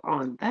 12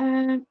 on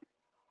that.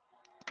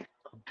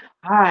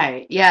 All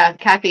right. Yeah,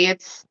 Kathy,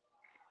 it's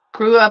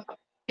grew up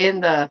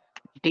in the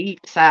deep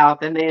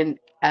South. And then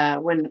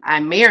when I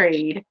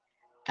married,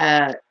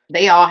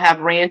 they all have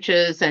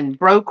ranches and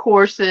broke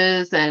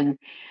horses and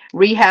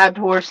rehabbed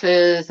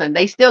horses, and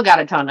they still got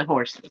a ton of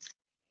horses.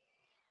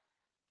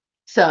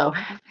 So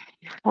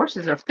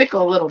horses are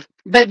fickle little,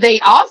 but they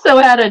also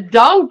had a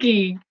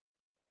donkey,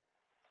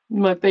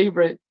 my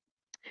favorite,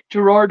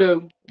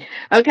 Gerardo.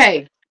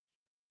 Okay,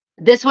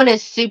 this one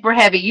is super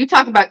heavy. You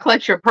talk about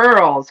clutch your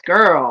pearls,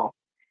 girl.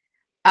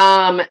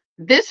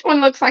 This one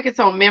looks like it's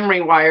on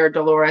memory wire,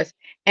 Dolores,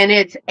 and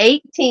it's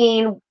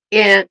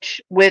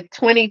 18-inch with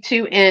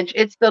 22-inch.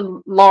 It's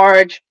the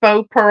large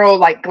faux pearl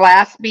like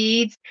glass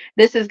beads.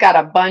 This has got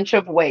a bunch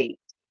of weight.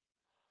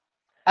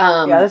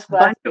 Yeah, this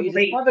glass Bunch of beads is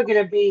weight. probably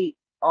gonna be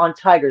on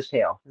Tiger's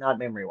Tail, not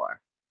memory wire.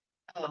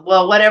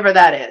 Well, whatever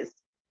that is.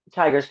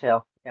 Tiger's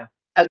Tail. Yeah,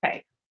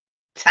 Okay.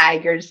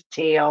 Tiger's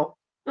tail.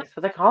 that's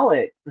what they call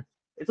it.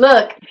 It's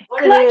Look,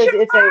 what it clutch is. your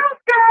It's a pearls,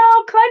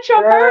 girl. Clutch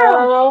your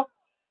pearls. girl.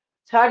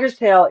 Tiger's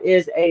Tail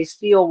is a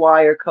steel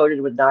wire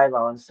coated with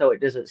nylon, so it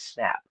doesn't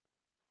snap.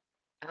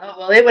 Oh,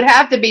 well, it would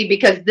have to be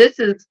because this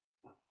is.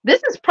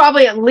 This is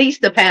probably at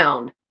least a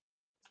pound.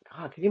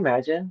 God, can you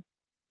imagine?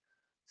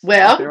 Just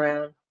walking Well,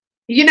 around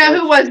you know who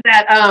church. was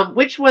that?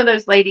 Which one of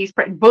those ladies?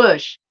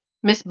 Bush,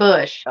 Miss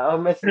Bush. Oh,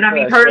 But Mrs. I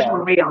mean, Bush, hers yeah.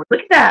 were real.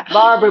 Look at that.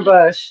 Barbara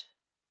Bush.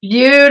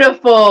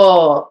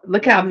 Beautiful.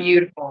 Look how Hmm.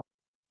 beautiful.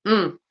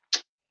 Mm.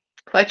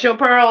 Clutch your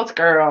pearls,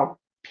 girl.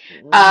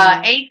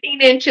 Hmm.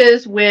 18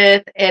 inches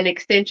with an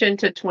extension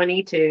to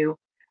 22.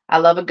 I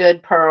love a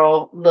good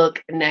pearl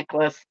look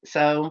necklace.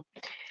 So,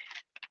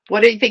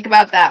 what do you think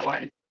about that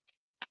one?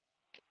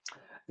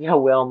 Yeah,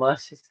 Wilma.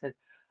 She said,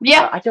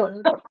 Yeah. I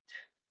don't know.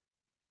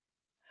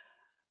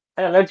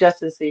 I don't know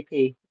Justin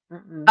CP.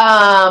 Mm-mm.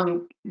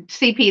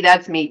 CP,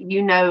 that's me.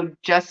 You know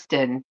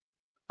Justin.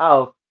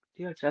 Oh,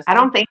 do you know I Justin?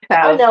 don't think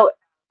I so. know,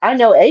 I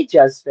know a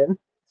Justin.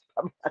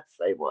 I'm not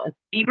the same one.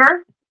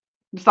 Beaver?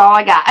 That's all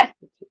I got.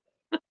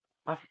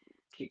 I,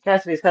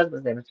 Cassidy's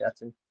husband's name is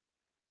Justin.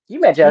 You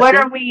met What Justin?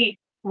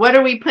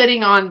 are we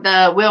putting on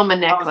the Wilma Oh,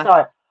 necklace?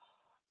 sorry.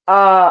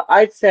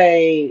 I'd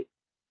say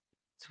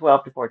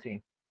 12 to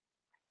 14.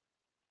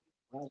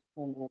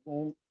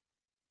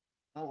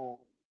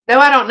 No,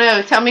 I don't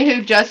know. Tell me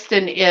who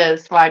Justin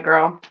is, Fly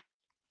Girl.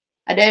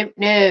 I don't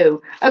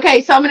know.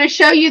 Okay, so I'm going to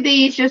show you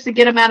these just to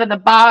get them out of the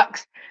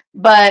box.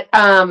 But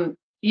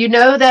you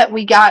know that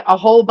we got a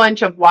whole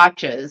bunch of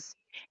watches,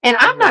 and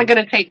I'm Hmm. not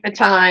going to take the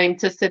time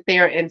to sit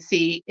there and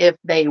see if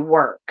they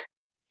work.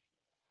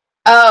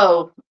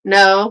 Oh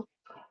no,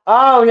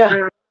 Oh,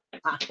 no.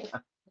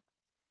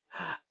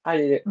 I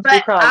did it. True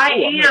but crime. I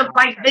Oh, I'm gonna am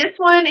like this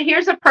one.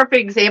 Here's a perfect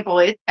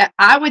example.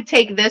 I would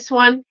take this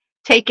one,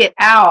 take it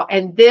out,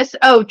 and this.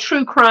 Oh,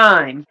 true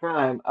crime.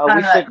 crime. Oh,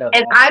 we should know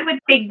And that. I would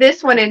take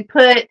this one and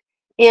put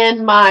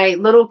in my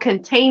little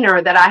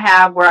container that I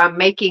have where I'm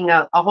making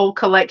a whole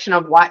collection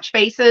of watch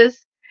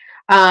faces.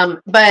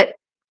 But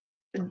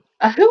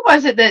who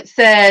was it that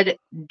said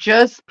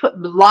just put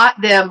lot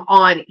them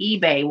on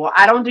eBay? Well,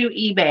 I don't do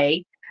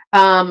eBay,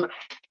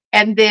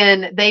 and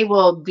then they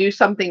will do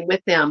something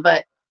with them.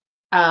 But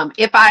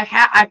if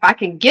I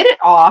can get it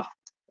off,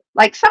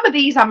 like some of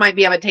these, I might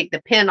be able to take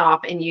the pin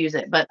off and use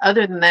it. But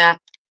other than that,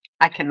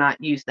 I cannot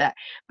use that.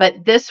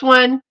 But this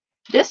one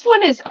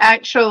is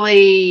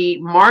actually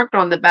marked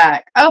on the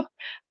back. Oh,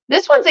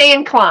 this one's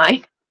Anne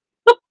Klein.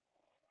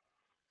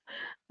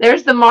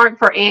 There's the mark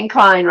for Anne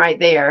Klein right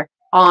there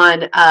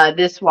on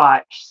this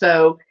watch.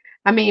 So,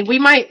 I mean, we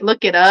might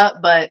look it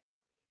up, but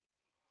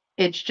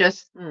it's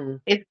just Hmm.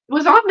 it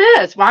was on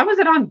this. Why was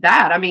it on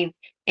that? I mean,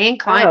 Anne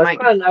I know Klein it's might get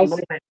quite a a little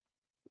nice, bit.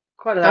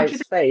 quite a Don't you nice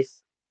think?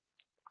 face.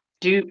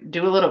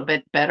 Do a little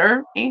bit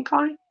better, Anne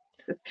Klein?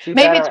 Do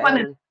Maybe better, it's one of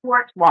the and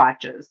sports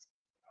watches.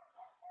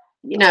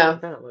 You it know,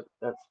 doesn't look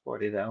that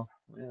sporty though.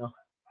 Yeah.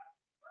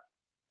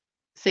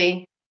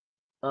 see.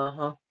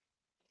 Uh-huh.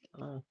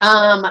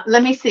 Uh,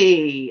 Let me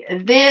see.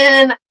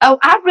 Then, oh,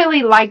 I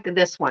really liked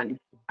this one.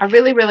 I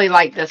really, really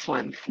like this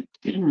one.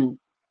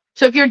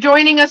 So if you're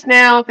joining us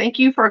now, thank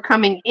you for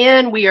coming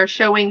in. We are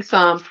showing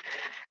some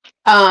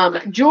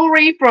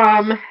jewelry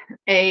from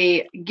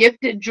a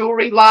gifted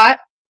jewelry lot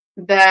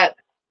that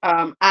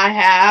I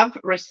have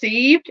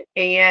received,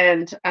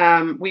 and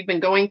we've been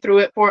going through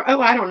it for, oh,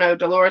 I don't know,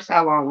 Dolores,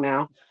 how long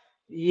now?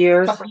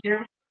 years. Couple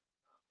years.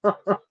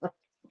 Couple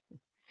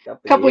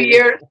Couple years.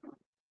 years,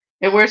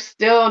 and we're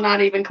still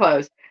not even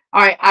close.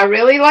 All right, I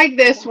really like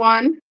this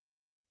one.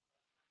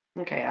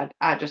 Okay,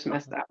 I just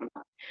messed Uh-huh. that one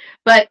up.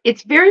 But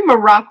it's very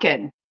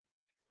Moroccan.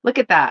 Look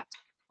at that.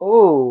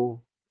 Oh,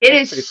 It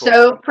that's is pretty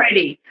cool. so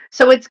pretty.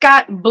 So it's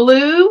got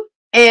blue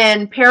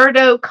and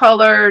peridot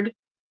colored,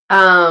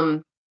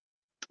 um,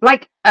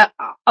 like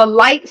a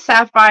light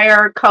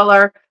sapphire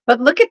color.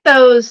 But look at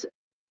those,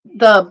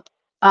 the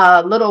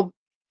little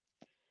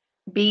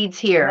beads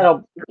here.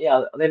 Metal,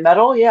 yeah, they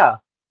metal, yeah.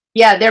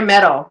 Yeah, they're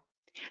metal.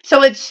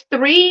 So it's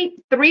three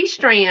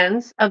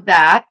strands of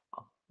that.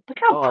 Look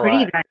how Oh,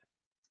 pretty that.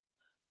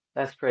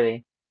 that's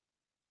pretty.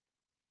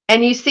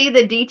 And you see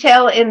the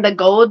detail in the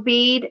gold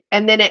bead,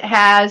 and then it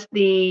has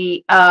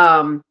the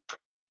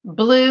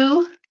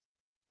blue.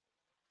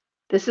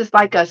 This is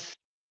like Mhm.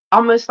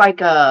 almost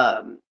like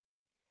a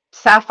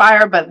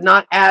sapphire, but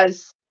not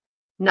as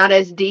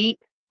deep.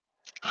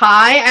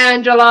 Hi,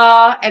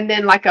 Angela, and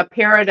then like a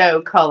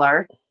peridot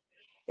color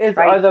Is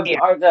right here,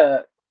 are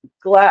the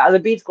glass are the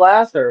beads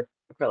glass or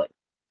acrylic?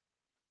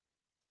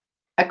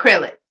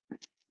 acrylic.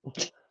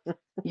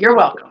 You're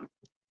welcome.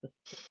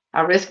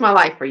 I risk my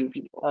life for you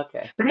people.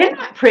 Okay. But isn't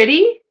that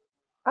pretty?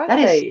 I'd That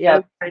is say so yeah,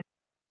 pretty.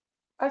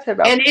 I'd say And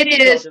about it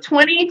 12 is to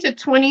 20 to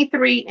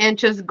 23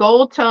 inches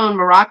gold tone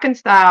Moroccan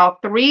style,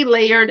 three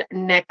layered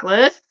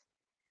necklace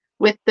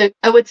with the,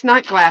 oh, it's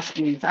not glass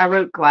beads. I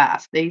wrote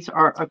glass. These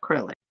are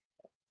acrylic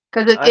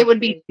because I it would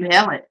be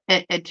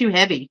see. too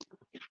heavy,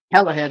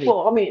 hella heavy.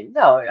 Well, I mean,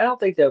 no, I don't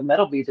think the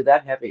metal beads are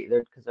that heavy.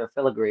 They're because they're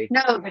filigree.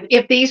 No, but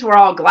if these were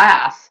all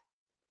glass,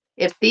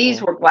 if these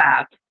Hmm. were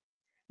glass,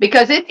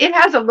 because it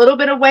has a little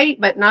bit of weight,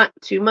 but not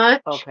too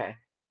much. Okay.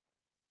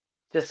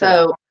 Just enough.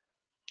 So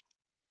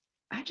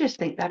I just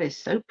think that is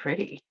so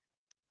pretty.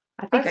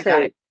 I think I'd I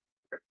got it.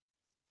 say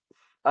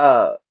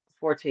uh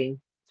 14,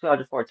 12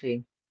 to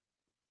 14.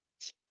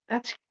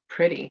 That's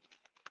Pretty.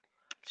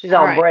 She's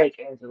All on right. break,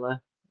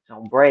 Angela. She's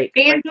on break.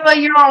 Break Angela,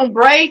 time. you're on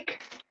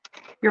break.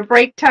 Your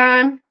break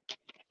time.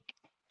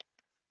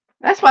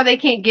 That's why they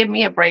can't give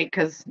me a break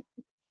because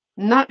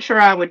not sure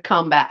I would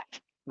come back.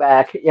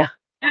 Back. Yeah.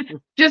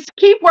 Just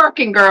keep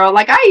working, girl.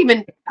 Like I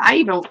even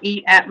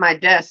eat at my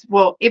desk.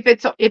 Well,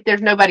 if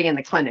there's nobody in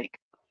the clinic.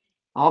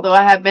 Although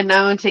I have been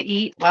known to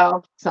eat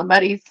while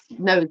somebody's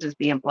nose is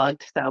being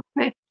plugged. So,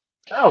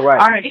 Oh, right.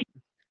 all right.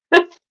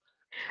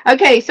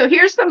 Okay, so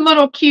here's some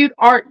little cute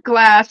art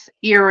glass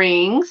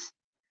earrings.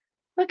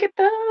 Look at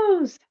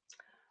those.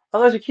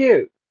 Oh, those are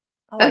cute.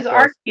 I Those like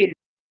are those. cute.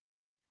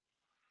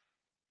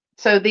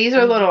 So these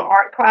are Hmm. little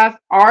art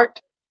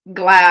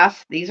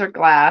glass. These are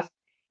glass.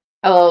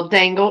 Little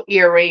dangle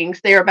earrings.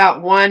 They're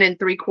about 1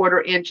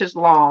 3/4 inches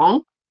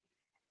long.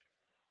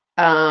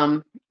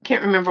 Um,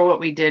 can't remember what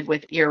we did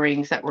with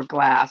earrings that were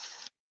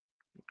glass.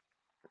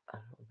 I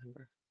don't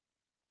remember.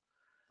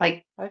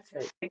 Like I'd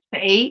say, 6 to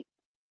 8.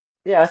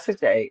 yeah, 6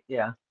 to 8.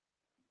 Yeah.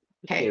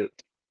 Okay,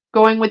 Cute.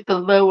 going with the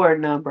lower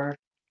number.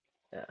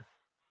 Yeah.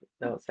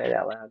 Don't say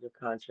that loud. You'll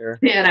conjure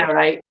You know,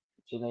 right?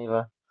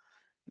 Geneva.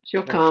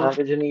 She'll Gonna come.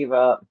 conjure Geneva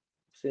up.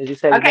 As soon as you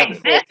say the number Okay,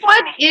 this six.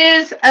 one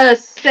is a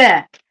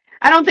set.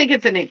 I don't think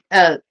it's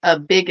a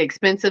big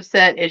expensive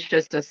set. It's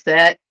just a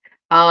set.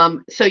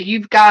 So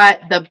you've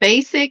got the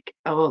basic.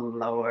 Oh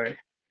Lord,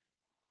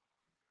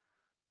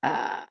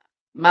 uh,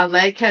 my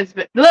leg has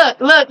been. Look.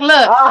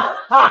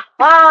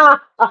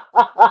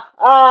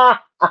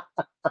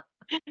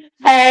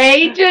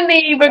 Hey,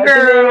 Geneva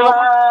girl.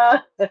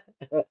 Geneva.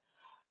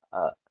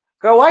 Uh,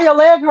 girl, why your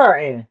leg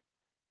hurting?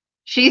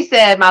 She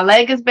said my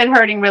leg has been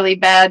hurting really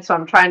bad, so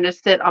I'm trying to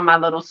sit on my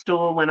little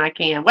stool when I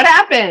can. What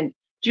happened?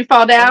 Did you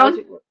fall Well,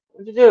 down?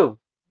 what'd you do?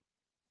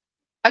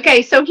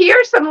 Okay, so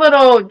here's some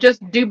little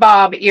just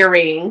doobob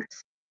earrings.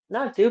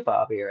 Not do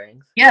bob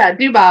earrings. Yeah,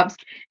 doobobs.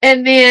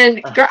 And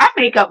then, girl, I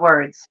make up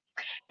words.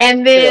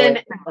 And then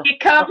Clearly. it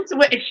comes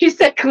with, she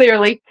said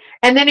clearly,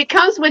 and then it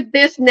comes with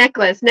this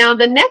necklace. Now,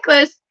 the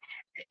necklace,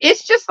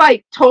 it's just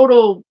like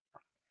total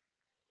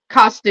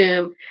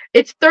costume.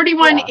 It's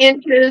 31 Yeah.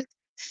 inches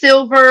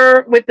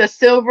silver with the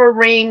silver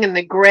ring and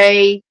the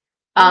gray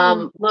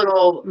Hmm.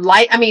 little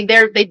light. I mean,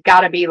 they've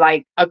got to be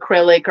like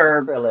acrylic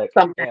or Acrylic.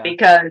 something Yeah.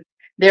 because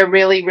they're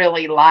really,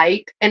 really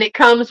light. And it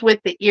comes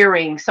with the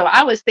earrings. So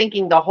I was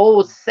thinking the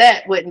whole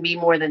set wouldn't be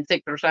more than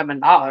 $6 or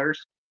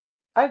 $7.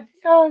 I'd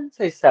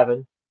say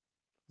seven.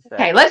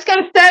 Okay, Set. let's go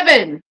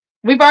 7.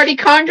 We've already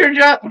conjured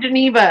up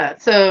Geneva.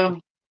 So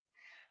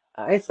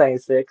I ain't saying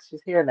six.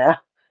 She's here now.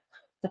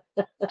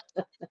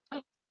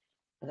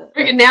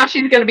 now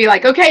she's going to be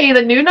like, okay,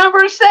 the new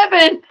number is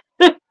 7.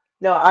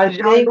 No, I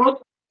think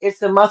Well, it's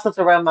the muscles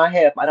around my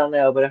hip. I don't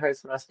know, but it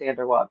hurts when I stand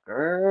or walk.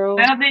 Girl.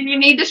 then you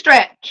need to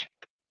stretch.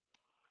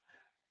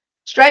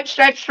 Stretch.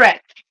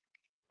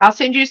 I'll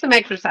send you some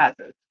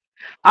exercises.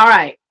 All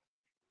right.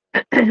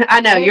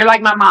 I know Hey, you're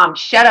like my mom.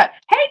 Shut up.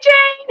 Hey,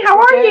 Jane, how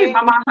hey, are you? My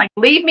Jane. mom's like,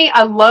 leave me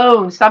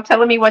alone. Stop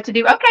telling me what to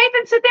do. Okay,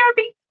 then sit there and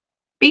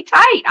be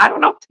tight. I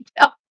don't know what to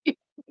tell.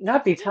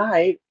 Not be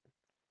tight.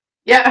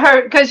 Yeah,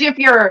 her because if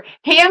your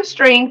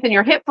hamstrings and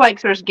your hip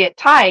flexors get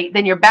tight,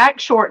 then your back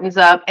shortens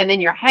up, and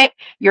then your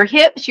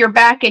hips, your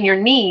back, and your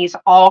knees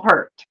all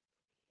hurt.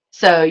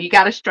 So you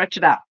got to stretch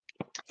it out.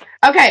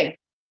 Okay,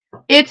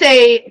 it's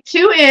a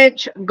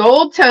 2-inch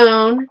gold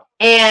tone,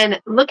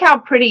 and look how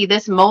pretty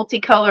this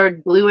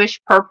multicolored bluish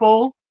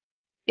purple.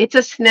 It's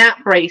a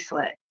snap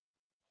bracelet.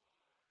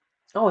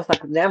 Oh, it's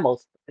like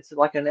enamel. It's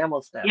like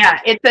enamel snap Yeah,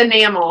 bracelet. it's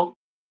enamel.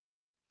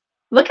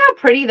 Look how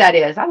pretty that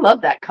is. I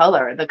love that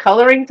color. The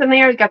coloring's in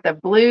there. It's got the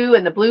blue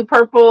and the blue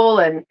purple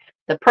and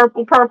the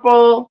purple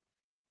purple.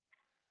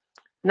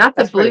 Not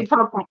the That's blue pretty.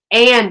 purple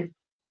and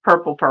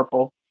purple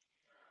purple.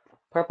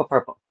 Purple,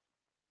 purple.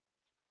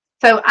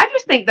 So I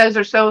just think those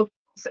are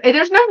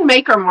there's no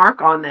make or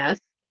mark on this,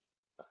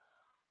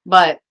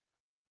 but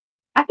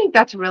I think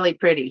that's really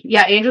pretty.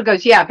 Yeah, Angel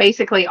goes, yeah,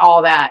 basically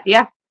all that.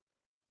 Yeah,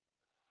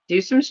 do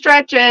some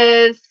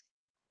stretches.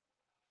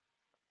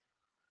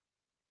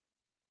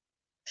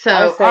 I So,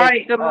 all say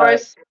right,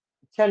 Dolores,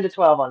 10 to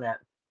 12 on that.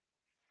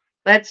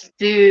 let's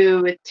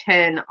do a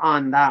 10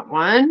 on that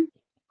one.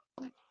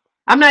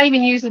 I'm not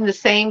even using the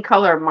same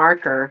color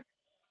marker.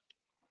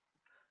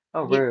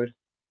 Oh, Yeah, rude.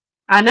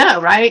 I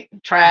know, right?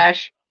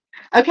 Trash.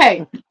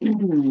 Okay.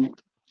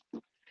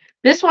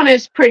 This one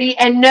is pretty.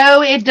 And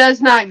no, it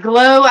does not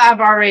glow. I've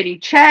already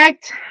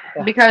checked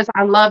Yeah, because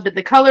I loved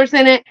the colors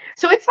in it.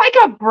 So it's like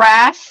a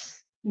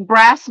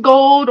brass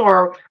gold,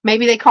 or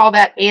maybe they call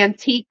that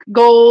antique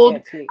gold.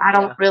 antique. I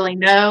don't Yeah. really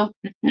know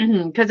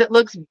because it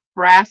looks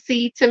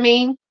brassy to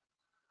me.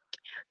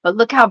 But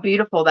look how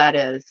beautiful that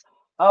is.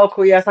 Oh,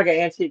 cool. Yeah, it's like an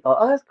antique.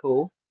 Oh, that's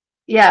cool.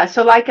 Yeah,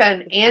 so like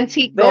an It's a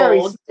antique very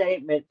gold.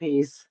 statement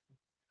piece.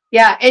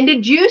 Yeah, and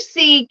did you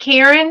see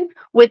Karen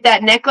with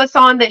that necklace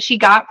on that she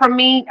got from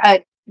me?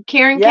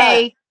 Karen Yes,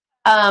 K,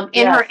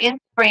 in her yes.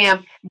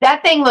 Instagram.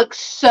 That thing looks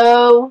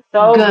so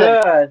So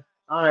good. good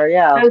on her.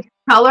 Yeah. Those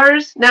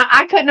colors. Now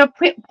I couldn't have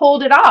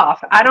pulled it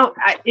off.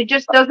 It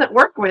just doesn't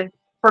work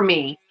for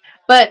me.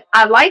 But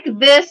I like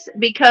this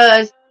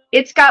because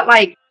it's got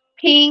like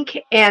pink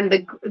and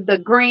the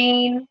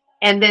green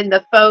and then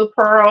the faux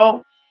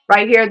pearl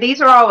right here.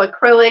 These are all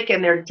acrylic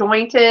and they're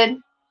jointed.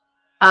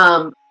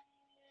 Um,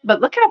 but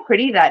look how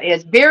pretty that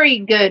is. Very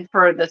good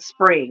for the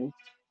spring.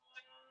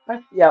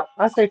 Yeah,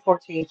 I say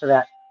 14 for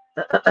that.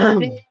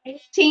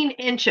 18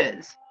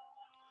 inches.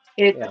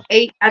 It's Yeah,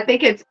 eight. I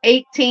think it's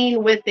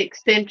 18 with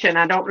extension.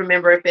 I don't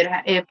remember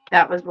if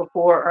that was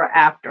before or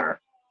after.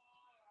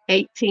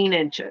 18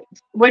 inches.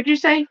 What'd you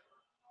say?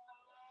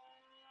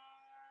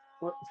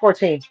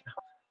 14.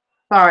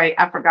 Sorry,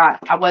 I forgot.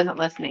 I wasn't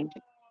listening.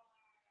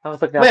 I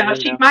was looking out the Well,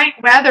 she window. might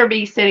rather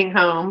be sitting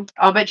home,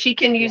 but she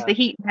can use the Yeah.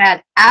 heat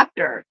pad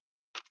after.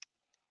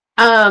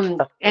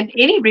 And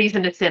any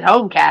reason to sit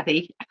home,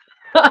 Kathy.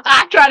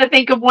 I try to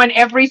think of one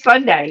every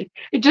Sunday.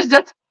 It just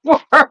doesn't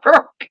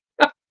work.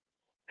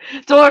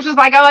 So it's just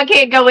like, oh, I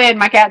can't go in.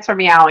 My cats are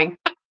meowing.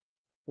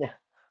 Yeah.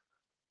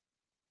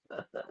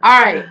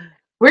 All right.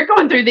 We're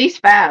going through these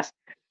fast.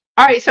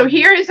 All right. So Mhm.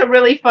 here is a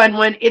really fun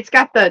one. It's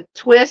got the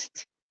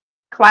twist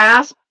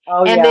clasp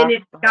Oh and then yeah.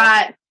 it's Uh-huh.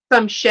 got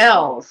some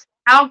shells.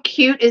 How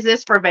cute is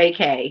this for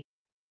vacay?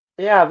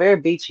 Yeah, very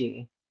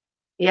beachy.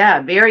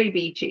 Yeah. Very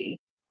beachy.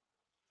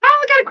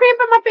 Oh, I got a cramp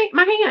in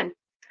my hand.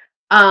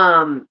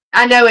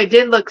 I know it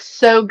did look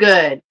so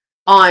good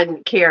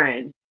on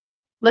Karen.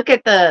 Look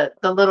at the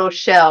little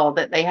shell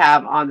that they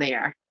have on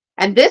there.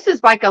 And this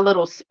is like a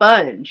little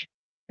sponge.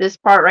 This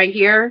part right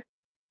here,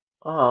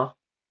 Uh-huh.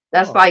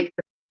 that's Oh. like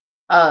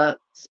a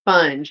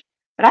sponge.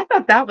 But I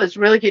thought that was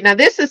really cute. Now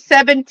this is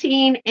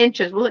 17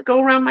 inches. Will it go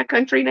around my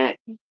country neck?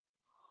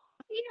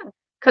 Yeah,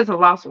 because I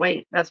lost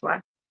weight. That's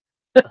why.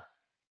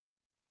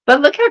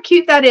 But look how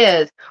cute that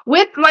is.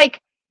 With like,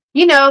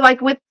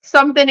 like with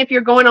something if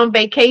you're going on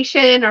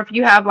vacation or if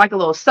you have like a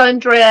little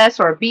sundress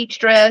or a beach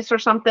dress or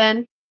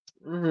something.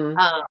 Hmm.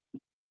 Um,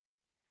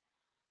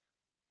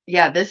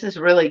 Yeah, this is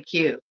really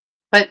cute.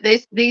 But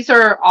these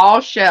are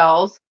all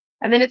shells,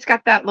 and then it's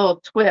got that little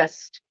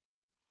twist.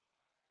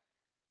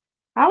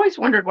 I always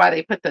wondered why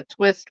they put the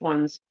twist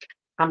ones.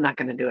 I'm not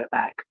going to do it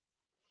back.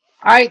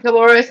 All right,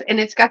 Dolores, and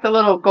it's got the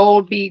little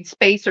gold bead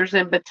spacers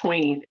in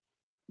between.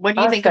 What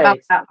do you I think about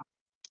say that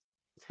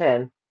 10.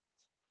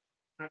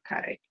 one?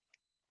 Okay.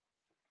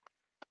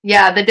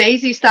 Yeah, the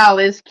daisy style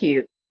is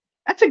cute.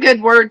 That's a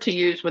good word to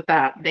use with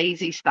that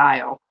daisy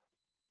style.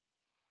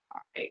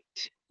 Right.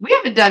 We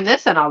haven't done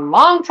this in a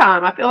long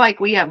time. I feel like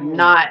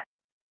Mm.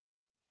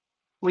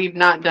 we've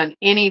not done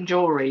any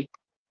jewelry.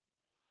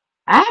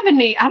 I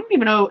don't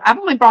even know. I've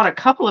only brought a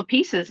couple of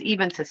pieces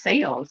even to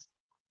sales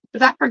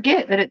because I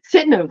forget that it's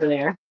sitting over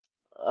there.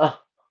 Uh,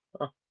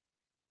 uh,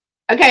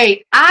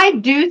 Okay, I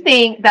do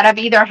think that I've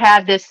either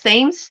had this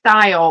same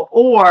style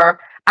or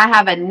I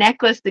have a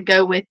necklace to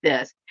go with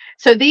this.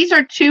 So these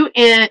are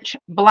 2-inch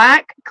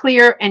black,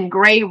 clear, and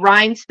gray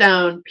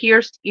rhinestone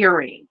pierced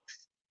earrings.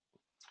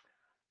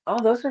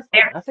 oh, those are fun.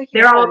 They're I think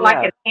you they're have, on like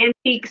yeah. an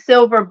antique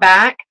silver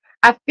back.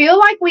 I feel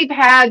like we've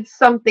had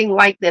something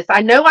like this.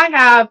 I know I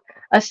have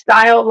a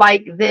style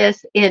like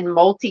this in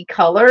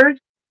multicolored.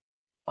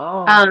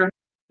 Oh. Um,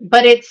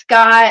 but it's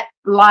got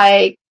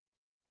like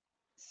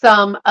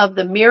some of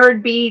the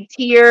mirrored beads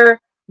here,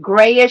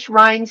 grayish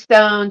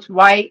rhinestones,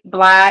 white,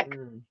 black.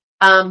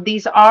 Mm.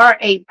 These are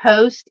a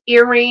post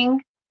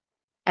earring,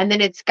 and then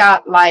it's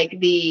got like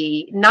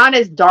the not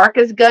as dark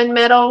as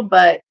gunmetal,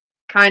 but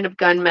kind of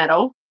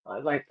gunmetal. I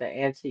like the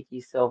antique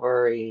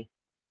silvery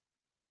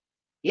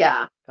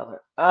Yeah,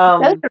 color.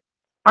 those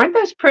aren't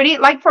those pretty?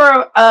 Like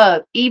for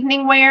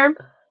evening wear.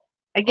 Or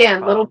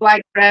Again, little prom.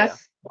 black Yeah.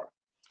 dress,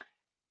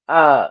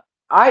 Uh,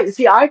 I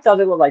see. I thought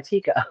they looked like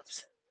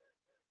teacups.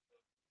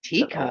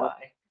 Don't know teacup.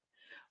 why.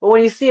 But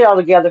when you see it all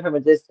together from a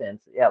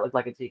distance, yeah, it looked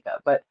like a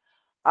teacup. But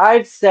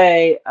I'd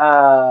say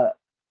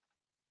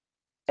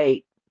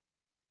 8.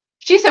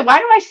 She said, "Why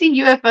do I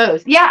see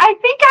UFOs?" Yeah, I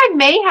think I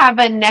may have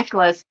a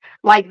necklace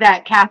like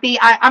that, Kathy.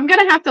 I'm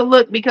gonna have to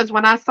look because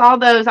when I saw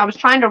those, I was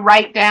trying to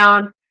write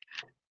down,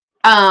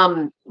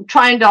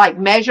 trying to like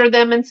measure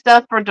them and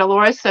stuff for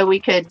Dolores so we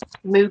could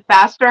move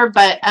faster.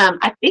 But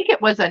I think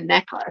it was a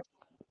necklace.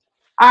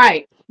 All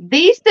right,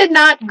 these did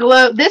not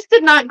glow. This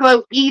did not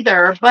glow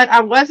either, but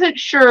I wasn't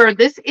sure.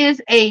 This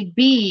is a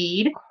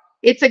bead.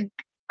 It's a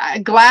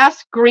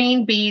glass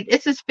green bead.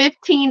 This is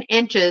 15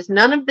 inches.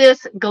 None of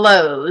this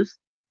glows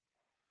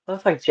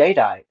Looks like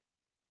jadeite,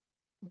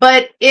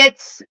 but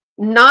it's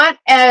not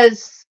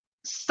as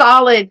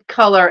solid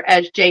color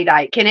as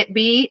jadeite. Can it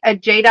be a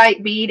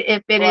jadeite bead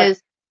if it like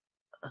is?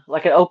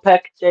 an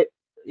OPEC jade.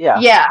 Yeah,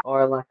 Yeah,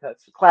 or like a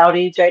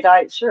cloudy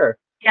jadeite. Sure.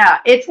 yeah.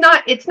 It's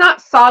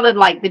not solid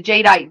like the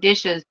jadeite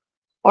dishes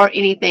or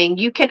anything.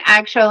 You can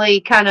actually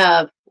kind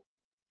of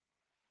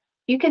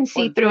you can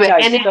see Well, through it,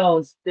 jadeite and it,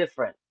 stone's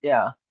different.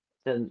 Yeah,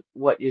 than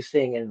what you're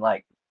seeing in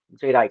like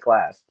jadeite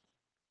glass.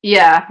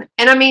 yeah,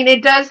 and I mean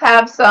it does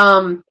have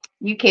some.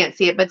 You can't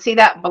see it, but see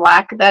that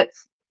black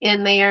that's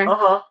in there,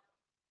 Uh-huh.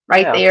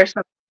 right Yeah. there.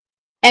 So,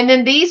 and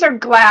then these are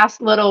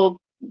glass little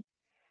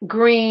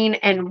green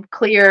and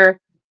clear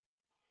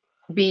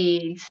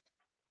beads.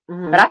 But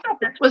Hmm. I thought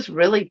this was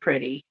really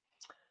pretty.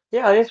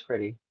 Yeah, it is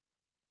pretty.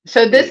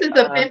 So this Shoot. is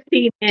a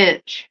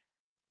 15-inch.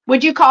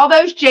 Would you call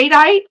those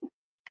jadeite?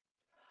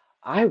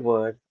 I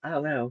would. I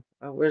don't know.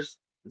 Where's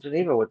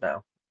Geneva would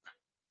know.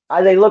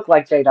 They look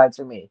like jadeite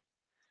to me.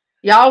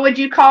 Y'all, would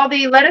you call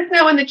the? Let us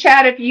know in the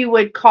chat if you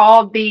would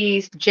call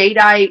these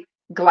jadeite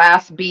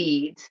glass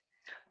beads.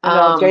 Well,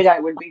 no, Um,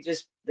 jadeite would be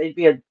just, they'd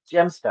be a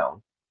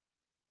gemstone.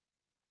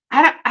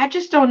 I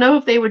just don't know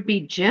if they would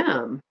be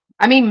gem.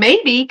 I mean,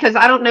 maybe because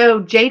I don't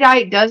know.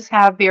 Jadeite does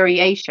have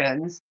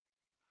variations.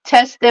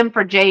 Test them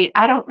for jade.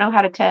 I don't know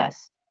how to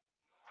test.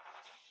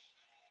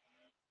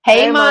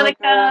 Hey, Hey, Monica.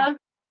 Monica.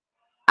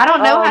 I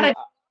don't know how Um, to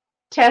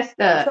test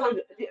the. so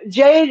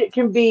jade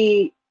can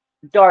be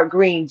dark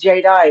green.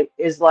 Jadeite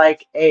is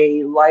like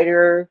a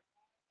lighter,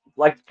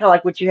 like kind of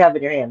like what you have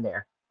in your hand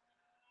there.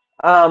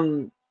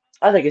 Um,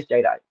 I think it's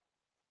jadeite.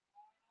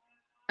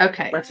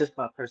 Okay. That's just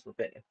my personal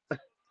opinion.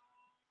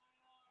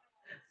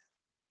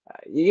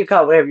 You can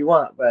call it whatever you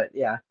want, but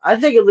yeah, I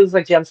think it looks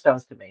like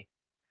gemstones to me.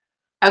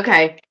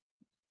 Okay.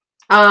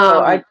 So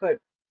Um, I'd put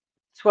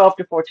 12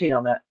 to 14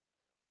 on that.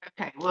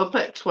 okay. We'll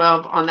put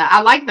 12 on that.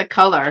 I like the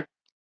color.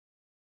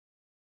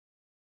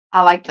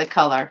 I like the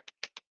color.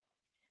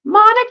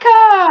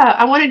 Monica,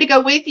 I wanted to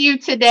go with you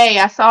today.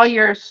 I saw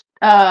your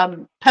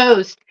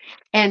post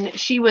and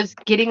she was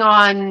getting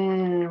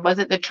on, was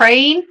it the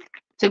train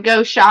to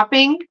go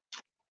shopping?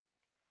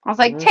 I was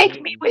like,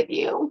 take me Hmm. with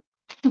you.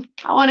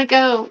 I want to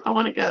go. I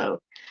want to go.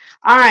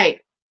 All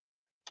right.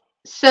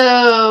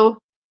 So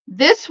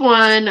this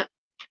one,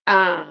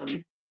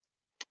 um,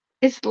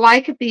 it's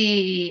like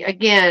the,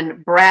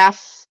 again,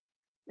 brass.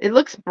 It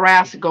looks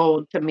brass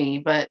gold to me,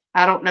 but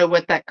I don't know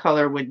what that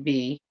color would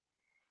be.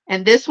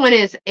 And this one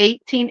is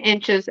 18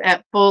 inches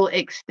at full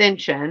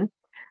extension.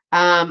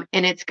 And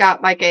it's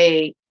got like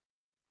a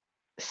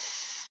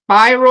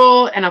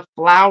spiral and a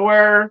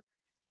flower.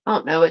 I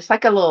don't know. It's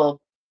like a little,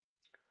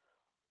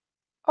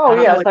 Oh I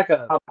don't yeah, know it's what like it's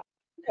a, called,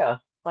 yeah,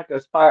 like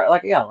a spiral,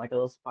 like yeah, like a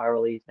little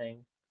spirally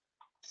thing.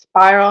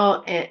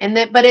 spiral. And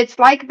then, but it's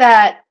like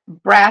that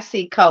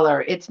brassy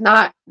color. It's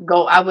not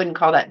gold. I wouldn't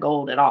call that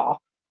gold at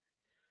all.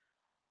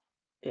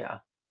 Yeah,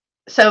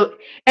 So,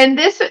 and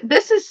this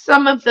is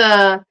some of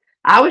the,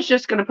 I was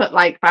just going to put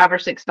like $5 or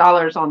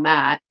 $6 on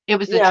that. It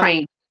was the yeah.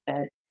 train.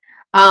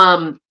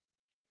 Um,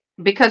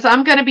 because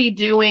I'm going to be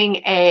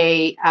doing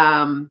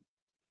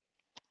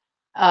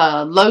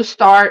low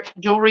start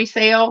jewelry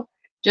sale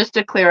just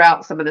to clear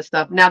out some of the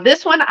stuff. Now,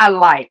 this one I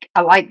like.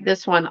 I like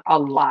this one a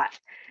lot.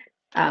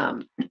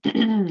 Um,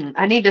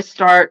 I need to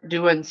start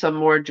doing some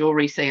more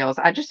jewelry sales.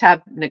 I just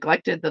have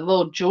neglected the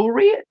little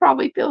jewelry. It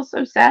probably feels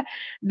so sad.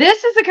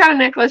 This is the kind of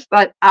necklace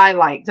that I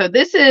like. So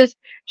this is,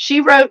 she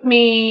wrote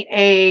me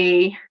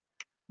a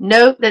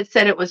note that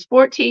said it was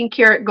 14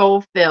 karat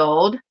gold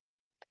filled.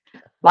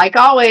 Like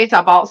always,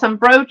 I bought some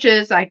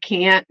brooches. I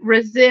can't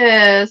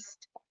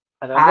resist.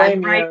 I don't I'm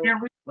blame right you. there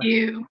with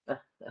you.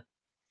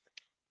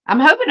 I'm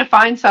hoping to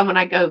find some when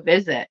I go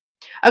visit.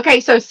 Okay,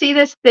 so see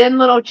this thin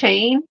little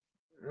chain?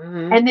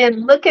 Hmm. And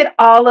then look at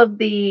all of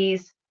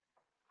these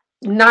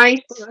Oh,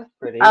 nice that's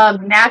pretty.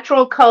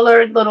 natural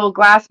colored little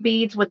glass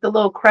beads with the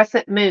little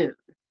crescent moon.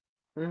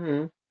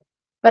 Hmm.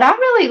 But I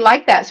really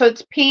like that. So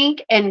it's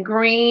pink and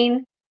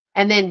green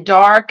and then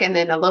dark and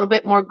then a little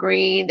bit more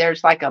green.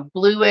 There's like a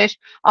bluish,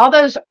 all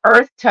those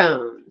earth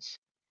tones.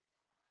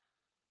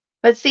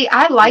 But see,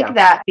 I like Yeah,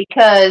 that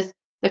because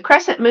the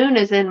crescent moon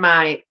is in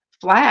my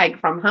flag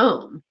from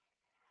home.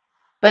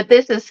 But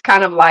this is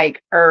kind of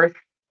like earth,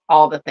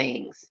 all the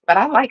things. But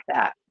I like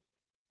that.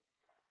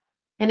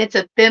 And it's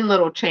a thin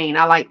little chain.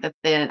 I like the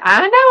thin.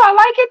 I know, I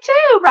like it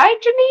too, right,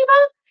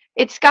 Geneva?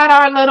 It's got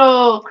our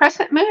little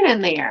crescent moon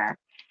in there.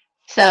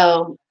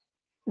 So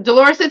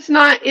Dolores, it's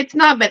not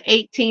but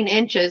 18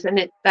 inches and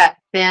it's that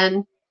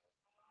thin.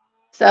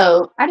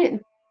 So I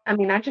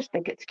mean, I just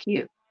think it's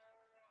cute.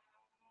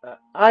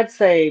 I'd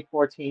say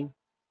 14.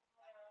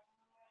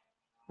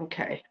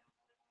 Okay.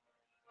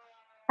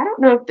 I don't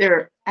know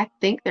if I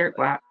think they're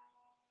glass.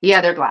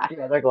 Yeah, they're glass.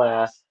 Yeah, they're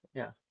glass.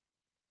 Yeah.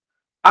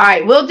 All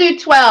right, we'll do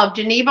 12.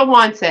 Geneva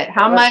wants it.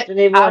 How much?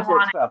 Geneva I wants it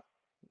want at 12.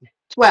 it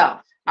 12.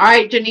 All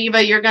right,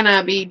 Geneva, you're going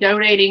to be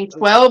donating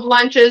 12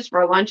 lunches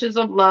for Lunches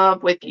of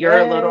Love with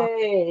your little.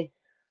 Yay!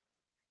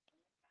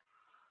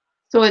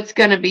 So it's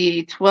going to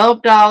be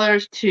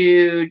 $12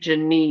 to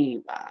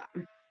Geneva.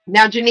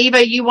 Now,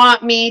 Geneva, you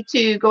want me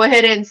to go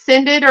ahead and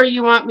send it, or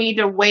you want me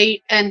to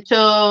wait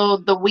until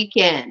the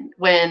weekend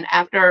when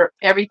after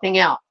everything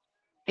else?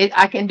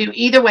 I can do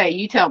either way.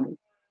 You tell me.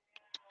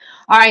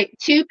 All right,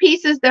 two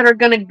pieces that are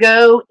going to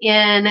go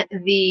in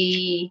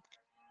the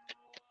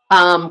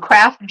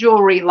craft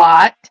jewelry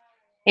lot,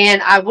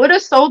 and I would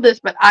have sold this,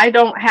 but I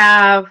don't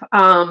have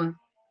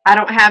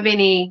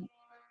any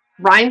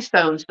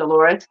rhinestones,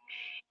 Dolores.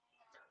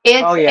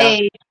 Oh It's yeah.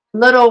 a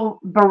little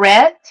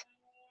barrette,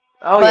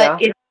 Oh but yeah.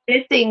 it's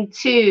missing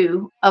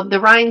two of the Hmm.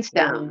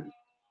 rhinestones.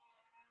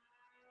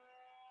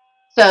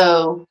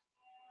 So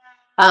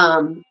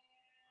um,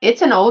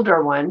 it's an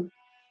older one.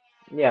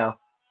 Yeah.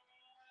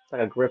 It's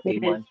like a It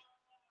grippy is. one.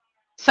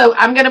 So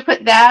I'm going to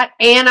put that,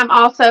 and I'm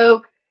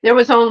also there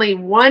was only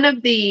one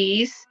of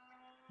these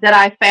that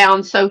I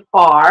found so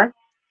far,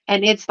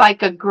 and it's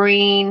like a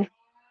green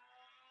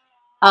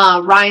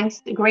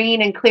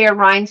and clear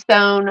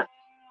rhinestone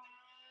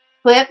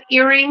clip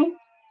earring.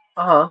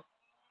 Uh-huh.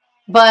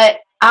 But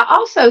I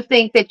also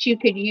think that you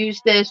could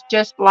use this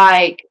just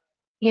like,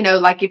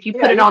 like if you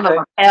Yeah, put it you on a could.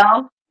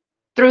 lapel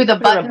through You the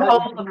could put it in a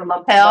buttonhole of the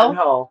lapel.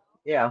 buttonhole.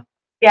 Yeah.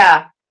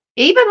 Yeah.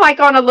 Even like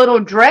on a little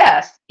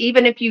dress,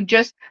 even if you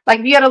just like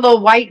if you had a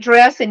little white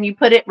dress and you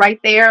put it right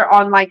there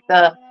on like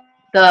the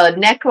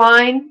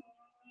neckline,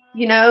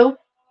 you know,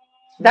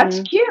 that's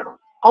Hmm. cute.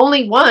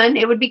 Only one.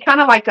 It would be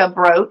kind of like a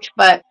brooch,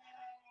 but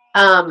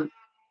um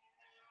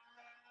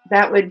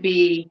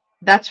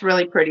that's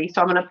really pretty.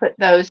 So I'm gonna put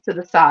those to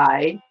the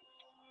side.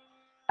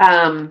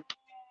 Um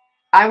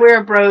I wear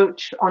a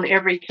brooch on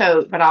every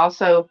coat, but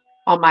also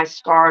on my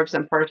scarves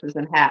and purses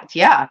and hats.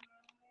 Yeah,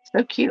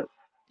 so cute.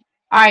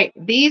 All right,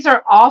 these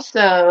are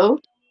also,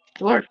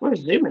 Lord, we're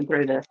zooming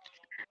through this.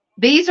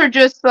 These are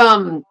just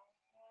some,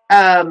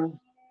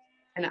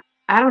 and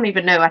I don't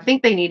even know. I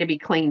think they need to be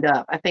cleaned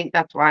up. I think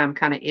that's why I'm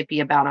kind of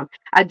iffy about them.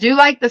 I do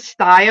like the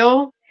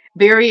style,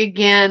 very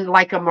again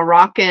like a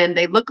Moroccan.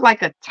 They look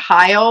like a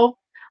tile.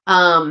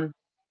 Um,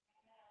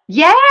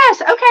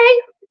 yes,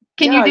 okay.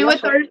 Can you Yeah, do a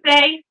yes, sir.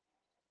 Thursday?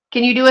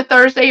 Can you do a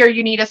Thursday or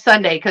you need a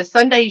Sunday? Because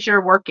Sundays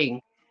you're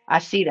working. I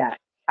see that.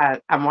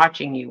 I'm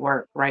watching you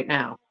work right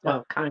now. Well,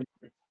 Well, kind of.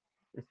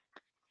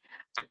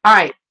 All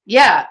right.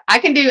 Yeah, I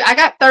can do. I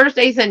got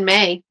Thursdays in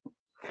May.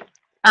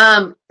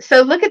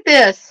 So look at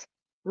this.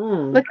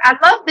 hmm. Look, I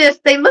love this.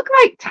 They look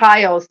like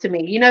tiles to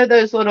me. You know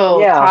those little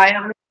Yeah.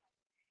 tiles?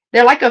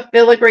 They're like a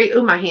filigree.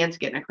 Ooh, my hand's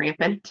getting a cramp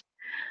in it.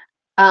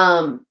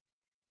 Um,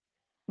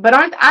 but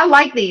aren't I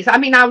like these? I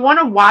mean, I want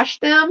to wash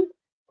them,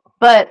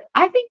 but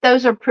I think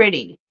those are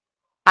pretty.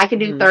 I can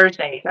do Hmm.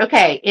 Thursdays.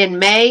 Okay, in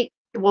May.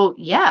 Well,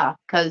 yeah,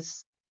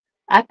 because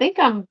I think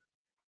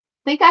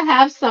I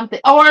have something.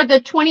 Or the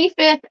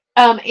 25th,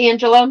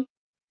 Angela,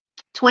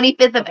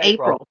 25th of Of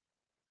April. April.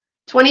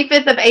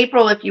 25th of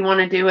April, if you want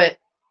to do it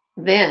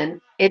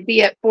then. It'd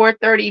be at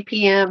 4:30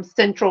 p.m.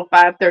 Central,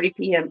 5:30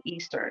 p.m.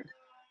 Eastern.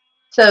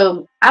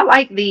 So I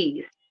like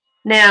these.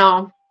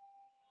 Now,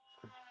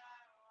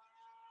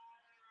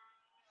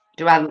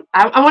 do I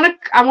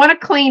want to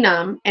clean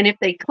them, and if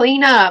they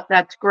clean up,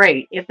 that's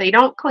great. If they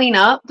don't clean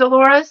up,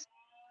 Dolores,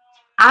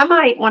 I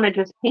might want to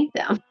just paint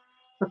them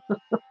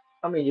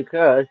I mean, you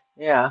could.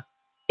 Yeah.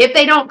 if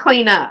they don't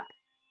clean up.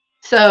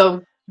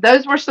 So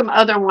those were some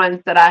other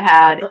ones that I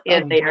had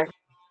in there.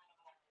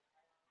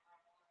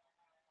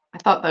 I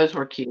thought those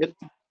were cute.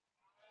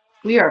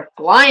 We are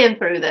flying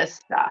through this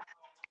stuff.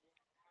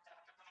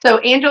 So,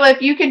 Angela,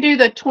 if you can do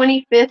the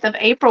 25th of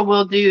April,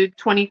 we'll do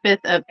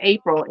 25th of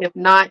April. If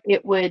not,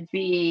 it would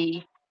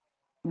be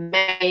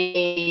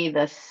May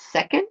the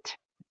 2nd.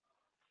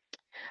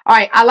 All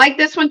right, I like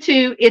this one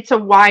too. It's a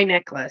Y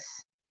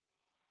necklace.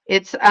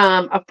 It's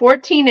a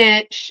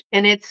 14-inch,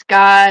 and it's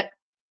got,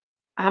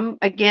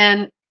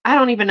 again, I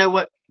don't even know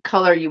what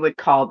color you would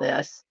call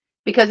this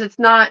because it's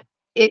not,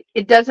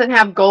 it doesn't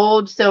have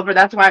gold, silver.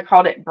 That's why I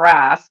called it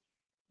brass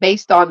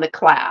based on the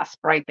clasp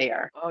right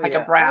there, Oh like a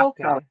yeah. brass Oh,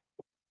 color. okay.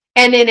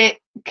 And then it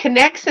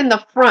connects in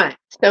the front,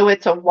 so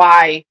it's a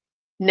Y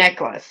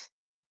necklace.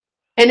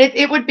 And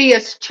it would be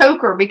a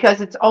choker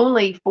because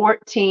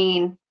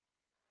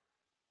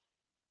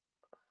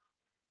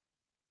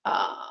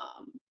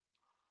um,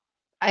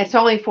 it's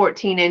only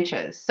 14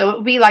 inches. So it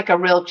would be like a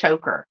real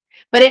choker.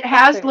 But it I'd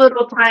has say,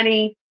 little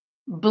tiny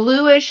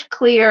bluish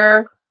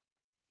clear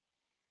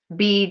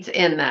beads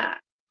in that.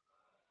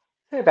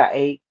 say about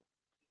 8.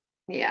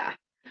 Yeah.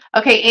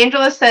 Okay,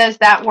 Angela says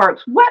that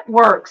works. What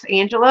works,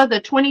 Angela?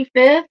 The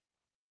 25th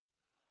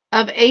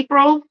of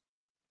April?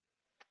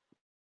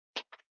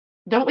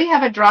 Don't we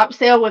have a drop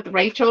sale with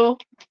Rachel?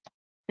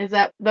 Is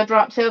that the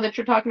drop sale that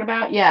you're talking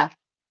about? Yeah.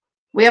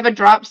 We have a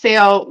drop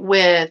sale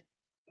with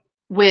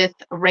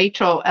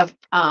Rachel of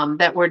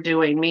that we're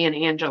doing, me and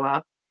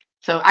Angela.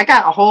 So I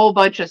got a whole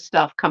bunch of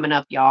stuff coming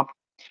up, y'all.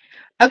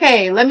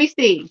 Okay, let me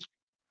see.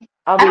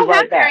 I'll I be don't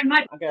have right very back.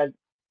 much.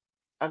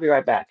 I'll be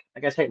right back. I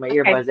gotta take my Okay.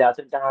 earbuds out.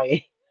 They're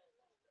dying.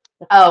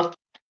 Oh,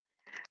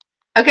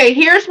 okay.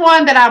 Here's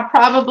one that I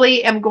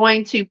probably am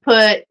going to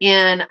put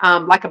in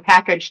like a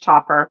package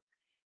topper,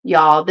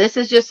 y'all. This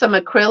is just some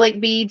acrylic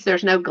beads.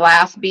 There's no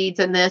glass beads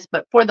in this,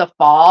 but for the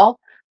fall,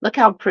 look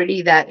how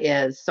pretty that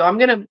is. So I'm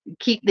gonna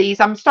keep these.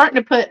 I'm starting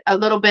to put a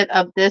little bit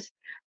of this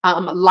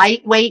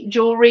lightweight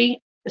jewelry,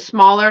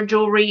 smaller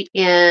jewelry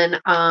in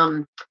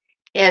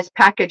as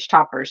package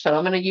toppers. So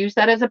I'm going to use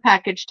that as a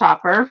package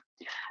topper.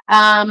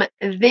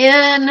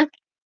 Then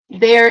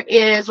there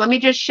is, let me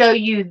just show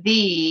you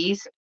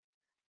these.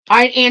 All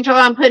right,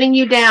 Angela, I'm putting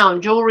you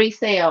down. Jewelry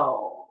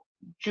sale.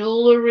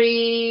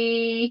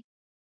 Jewelry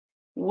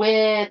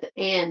with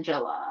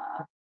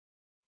Angela.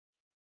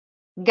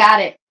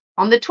 Got it.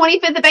 On the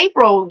 25th of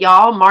April,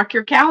 y'all, mark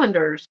your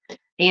calendars.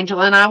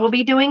 Angela and I will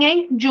be doing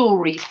a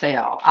jewelry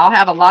sale. I'll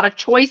have a lot of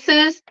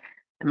choices.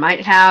 I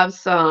might have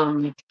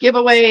some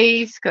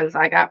giveaways because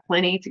I got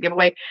plenty to give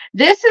away.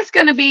 This is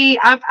going to be,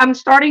 I'm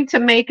starting to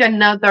make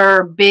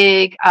another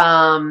big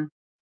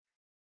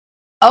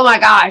Oh my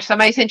gosh,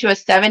 somebody sent you a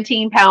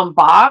 17-pound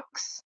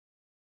box.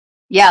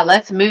 Yeah,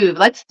 let's move.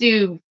 Let's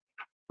do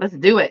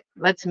it.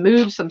 Let's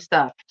move some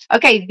stuff.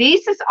 Okay,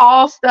 this is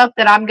all stuff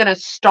that I'm going to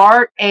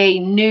start a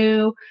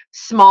new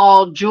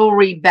small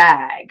jewelry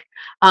bag,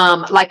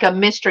 like a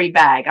mystery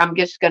bag. I'm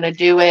just going to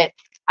do it.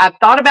 I've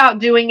thought about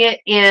doing it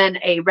in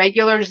a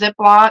regular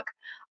Ziploc,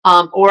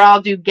 or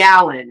I'll do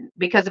gallon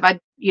because if I'm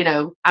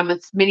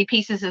as many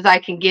pieces as I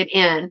can get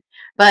in.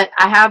 But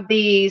I have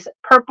these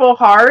purple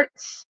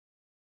hearts.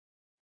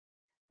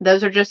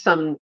 Those are just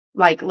some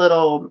like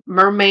little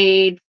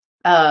mermaid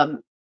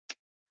um,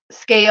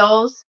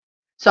 scales.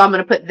 So I'm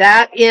going to put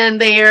that in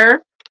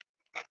there.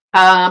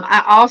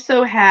 I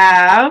also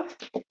have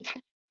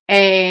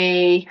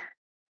a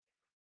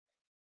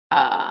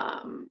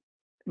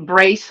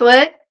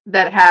bracelet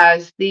that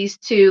has these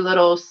two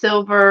little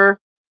silver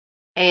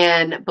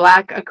and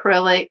black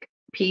acrylic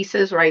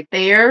pieces right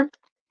there.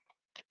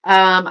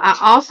 I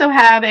also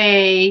have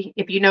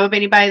if you know of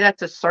anybody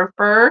that's a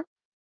surfer,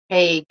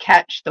 a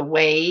catch the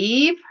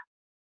wave.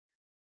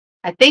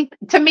 I think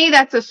to me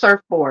that's a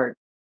surfboard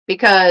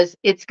because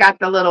it's got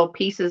the little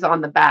pieces on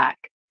the back.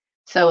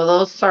 So a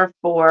little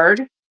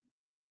surfboard.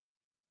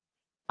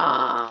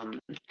 Um,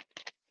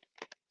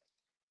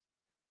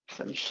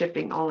 some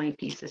shipping only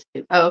pieces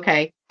too. Oh,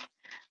 okay.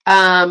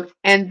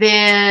 And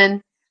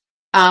then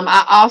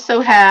I also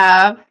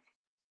have,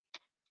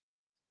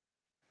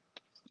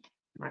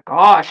 my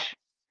gosh,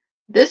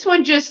 this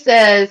one just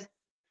says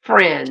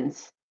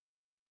friends.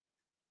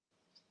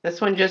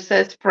 This one just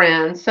says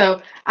friends.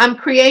 So I'm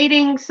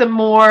creating some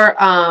more.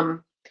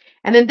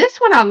 And then this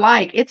one I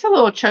like. It's a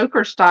little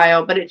choker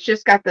style, but it's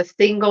just got the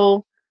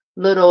single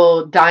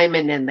little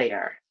diamond in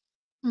there.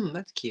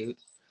 That's cute.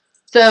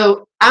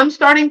 So I'm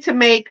starting to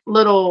make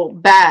little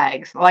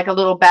bags, like a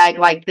little bag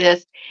like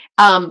this.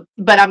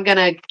 But I'm going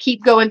to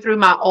keep going through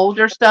my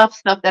older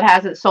stuff that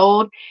hasn't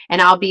sold. And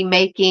I'll be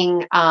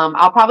making,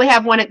 I'll probably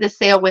have one at this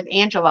sale with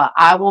Angela.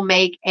 I will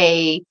make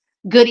a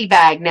goodie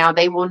bag. Now,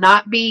 they will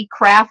not be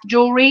craft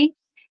jewelry.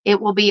 It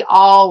will be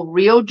all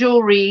real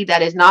jewelry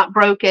that is not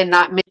broken,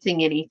 not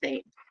missing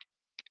anything.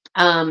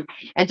 And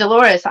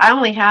Dolores, I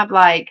only have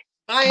like,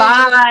 Bye,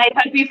 Angela. bye.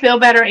 Hope you feel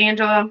better,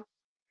 Angela.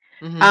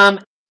 Mm-hmm. Um,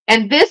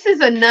 and this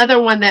is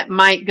another one that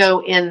might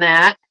go in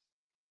that,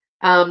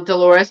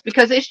 Dolores,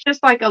 because it's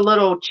just like a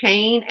little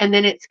chain, and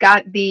then it's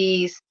got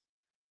these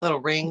Little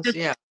rings, just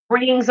yeah.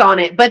 rings on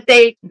it, but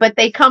they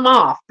come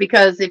off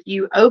because if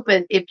you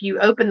open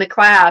the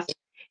clasp,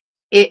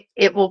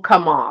 it will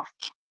come off.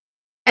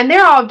 And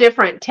they're all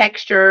different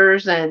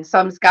textures, and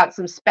some's got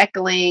some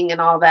speckling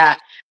and all that.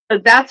 So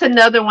that's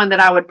another one that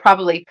I would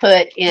probably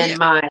put in Yeah.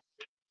 my.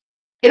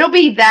 It'll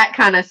be that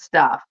kind of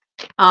stuff.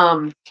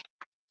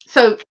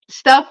 So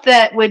stuff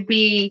that would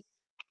be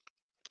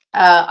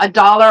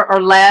 $1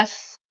 or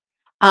less,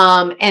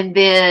 and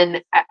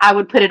then I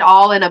would put it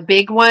all in a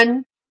big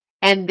one,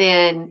 and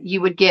then you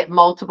would get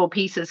multiple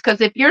pieces.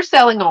 Because if you're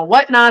selling on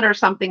Whatnot or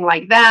something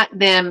like that,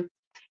 then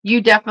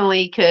you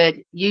definitely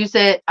could use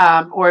it,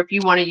 or if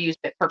you want to use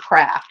it for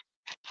craft.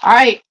 All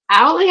right,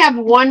 I only have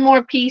one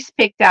more piece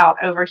picked out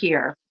over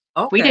here.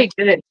 We Okay. did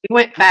good. We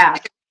went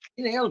fast.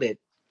 You nailed it.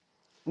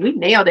 We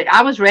nailed it.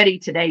 I was ready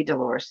today,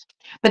 Dolores.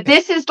 But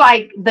this is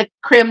like the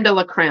creme de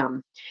la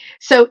creme.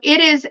 So it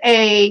is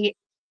a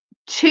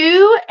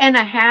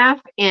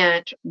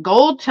 2.5-inch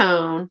gold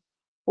tone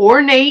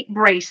ornate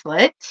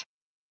bracelet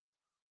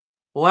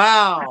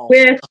Wow.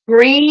 with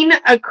green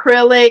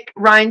acrylic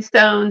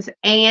rhinestones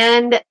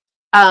and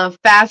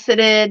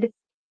faceted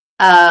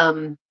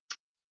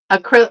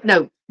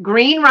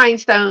green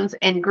rhinestones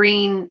and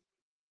green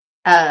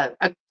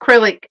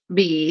acrylic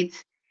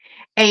beads.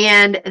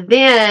 And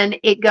then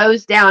it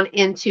goes down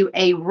into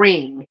a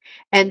ring.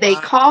 And they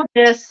Wow. call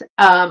this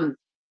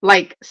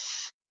like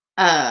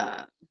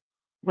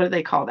what do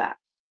they call that?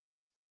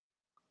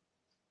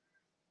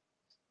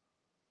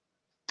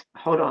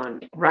 Hold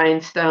on.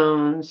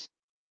 Rhinestones.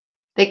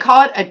 They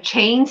call it a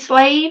chain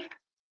slave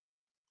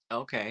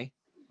Okay.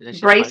 That's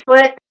just funny.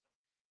 bracelet.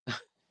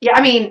 Yeah,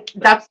 I mean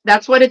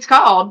that's what it's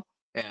called.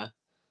 Yeah.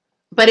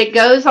 But it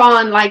goes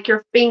on like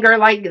your finger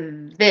like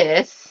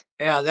this.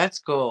 Yeah, that's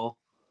cool.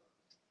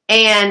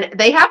 And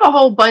they have a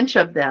whole bunch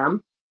of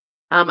them.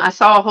 I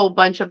saw a whole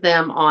bunch of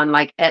them on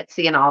like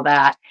Etsy and all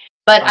that.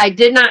 But Oh, I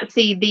did not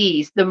see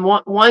these.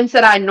 The ones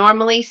that I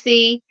normally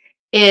see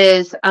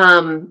is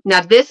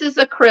now this is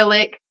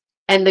acrylic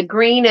and the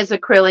green is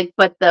acrylic,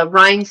 but the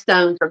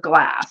rhinestones are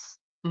glass.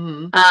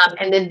 mm-hmm.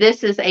 And then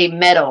this is a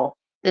metal.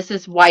 This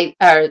is white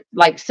or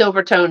like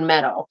silver tone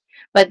metal.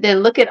 But then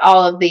look at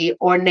all of the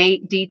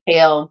ornate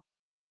detail.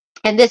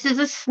 And this is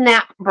a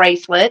snap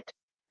bracelet.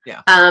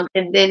 Yeah. And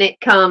then it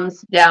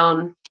comes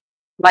down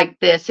like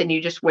this and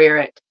you just wear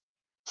it.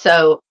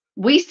 So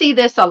we see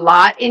this a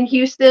lot in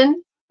Houston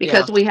Yeah.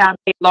 because we have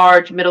a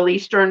large Middle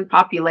Eastern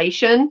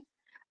population.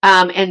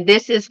 And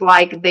this is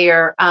like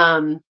their,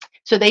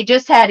 so they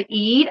just had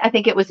Eid. I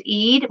think it was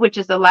Eid, which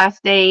is the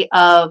last day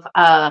of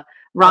Oh,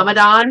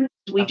 Ramadan.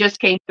 yeah.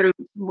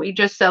 We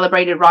just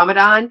celebrated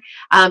Ramadan.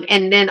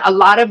 And then a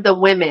lot of the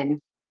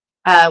women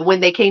when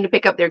they came to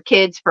pick up their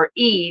kids for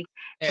Eid,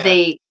 Yeah.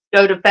 they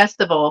go to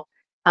festival.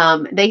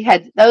 They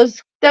had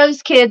those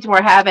kids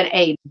were having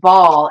a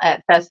ball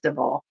at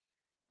festival.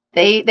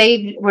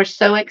 They were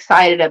so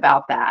excited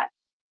about that.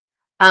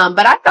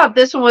 But I thought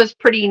this one was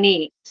pretty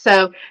neat.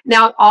 So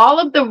now all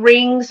of the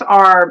rings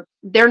are,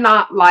 they're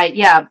not like,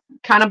 yeah,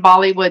 kind of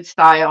Bollywood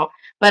style,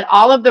 but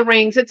all of the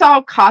rings, it's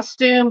all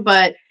costume,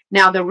 but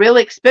now the real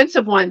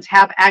expensive ones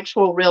have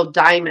actual real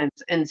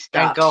diamonds and And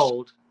stuff.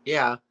 gold.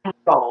 Yeah.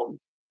 Gold.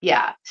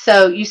 Yeah.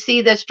 So you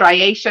see the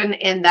striation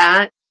in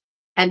that.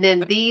 And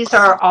then these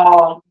Fun. are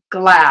all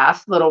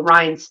glass, little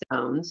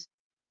rhinestones.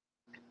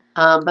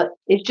 But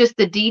it's just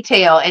the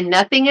detail and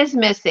nothing is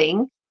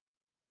missing.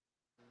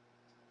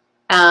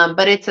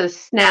 But it's a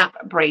snap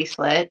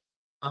bracelet.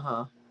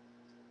 Uh-huh.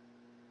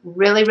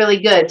 Really, really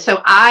good.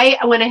 So I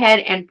went ahead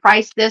and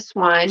priced this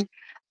one.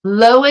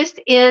 Lowest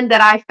end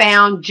that I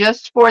found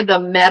just for the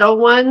metal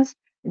ones,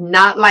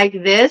 not like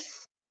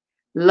this.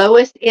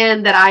 Lowest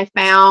end that I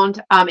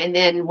found, and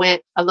then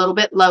went a little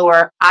bit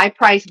lower. I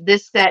priced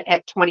this set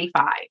at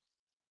 25.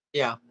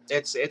 Yeah.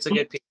 It's a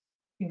good piece.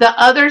 The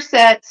other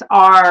sets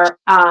are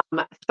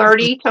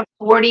 30 to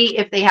 40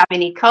 if they have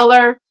any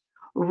color.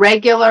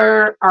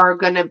 Regular are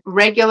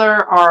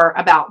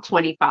about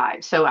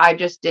 25. So I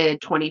just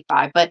did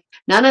 25, but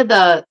none of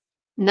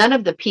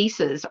the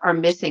pieces are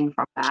missing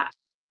from that.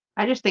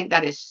 I just think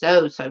that is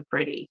so, so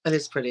pretty. That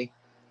is pretty.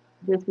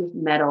 This is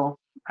metal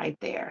right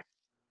there.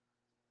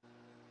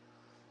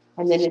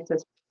 And then it's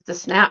a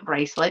snap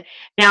bracelet.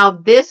 Now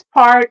this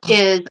part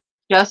is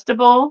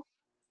adjustable.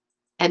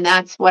 And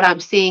that's what I'm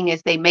seeing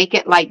is they make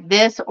it like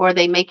this, or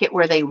they make it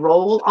where they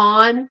roll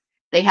on.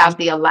 They have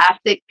the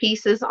elastic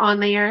pieces on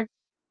there.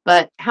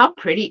 But how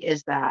pretty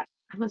is that?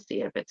 I'm gonna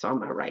see if it's on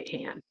my right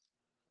hand.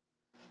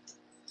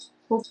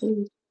 Oh,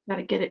 please,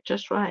 gotta get it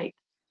just right.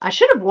 I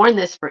should have worn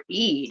this for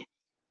Eid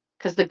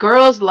because the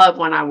girls love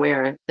when I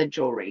wear the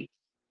jewelry.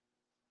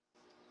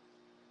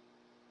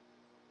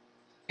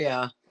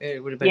 Yeah.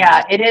 It would have been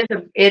nice. Yeah, it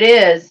is. It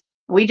is.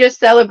 We just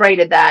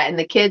celebrated that, and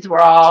the kids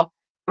were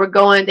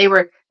going.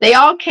 They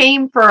all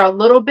came for a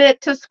little bit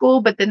to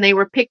school, but then they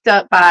were picked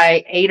up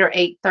by 8 or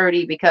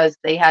 8:30 because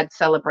they had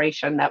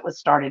celebration that was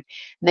started.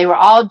 And they were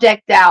all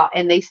decked out,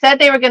 and they said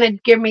they were going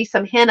to give me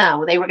some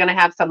henna. They were going to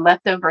have some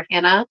leftover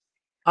henna.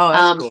 Oh,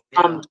 that's Um, cool.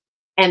 Yeah.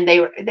 and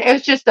it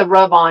was just the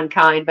rub on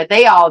kind, but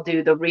they all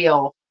do the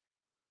real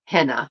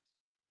henna.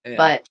 Yeah.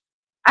 But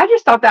I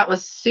just thought that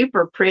was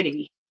super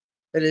pretty.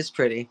 It is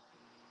pretty.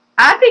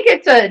 I think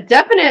it's a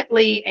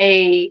definitely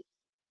a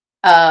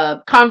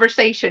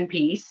conversation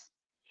piece.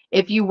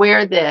 If you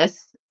wear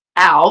this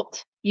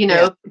out,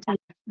 Yeah.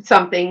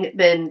 something,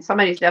 then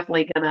somebody's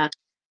definitely gonna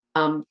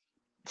um,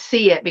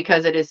 see it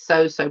because it is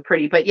so, so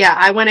pretty. But yeah,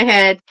 I went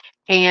ahead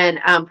and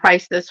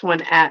priced this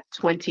one at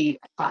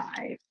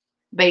 25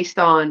 based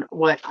on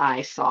what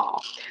I saw.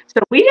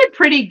 So we did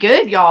pretty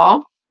good,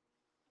 y'all.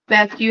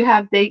 Beth, you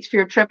have dates for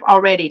your trip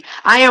already.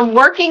 I am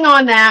working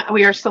on that.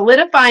 We are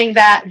solidifying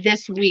that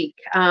this week.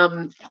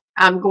 I'm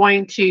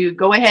going to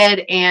go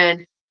ahead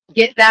and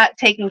get that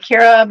taken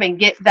care of and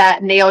get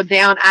that nailed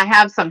down. I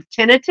have some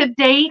tentative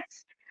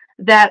dates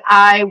that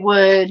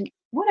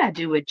what I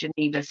do with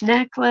Geneva's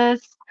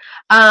necklace?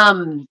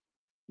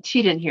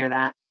 She didn't hear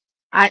that.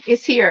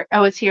 It's here.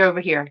 Oh, it's here over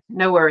here.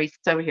 No worries.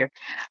 It's over here.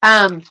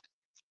 Um,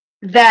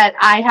 that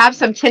I have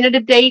some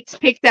tentative dates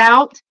picked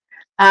out.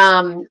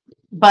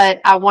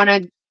 But I want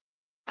to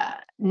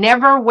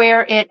never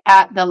wear it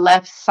at the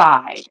left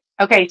side.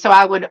 Okay, so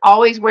I would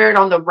always wear it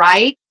on the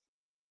right.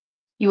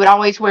 You would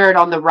always wear it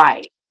on the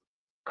right,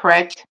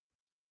 correct?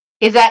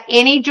 Is that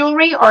any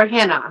jewelry or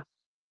henna?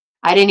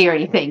 I didn't hear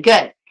anything.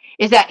 Good.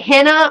 Is that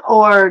henna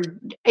or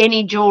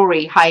any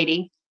jewelry,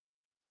 Heidi?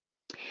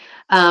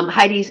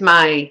 Heidi's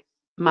my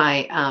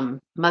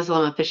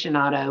Muslim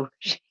aficionado.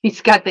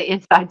 She's got the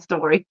inside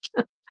story.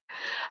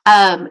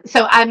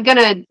 So I'm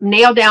gonna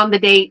nail down the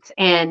dates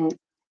and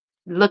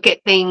look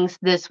at things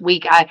this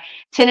week.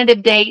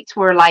 Tentative dates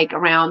were like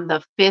around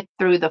the 5th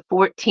through the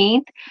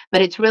 14th,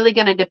 but it's really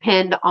going to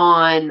depend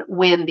on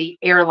when the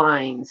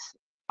airlines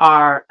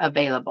are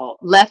available.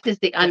 Left is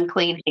the Yeah.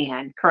 unclean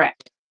hand,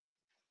 correct.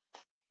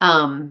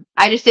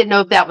 I just didn't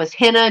know if that was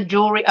henna,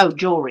 jewelry. Oh,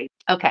 jewelry.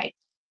 Okay.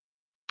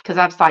 Because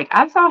I was like,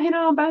 I saw henna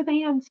on both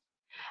hands.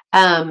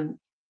 Um,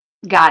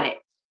 got it.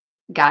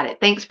 Got it.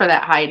 Thanks for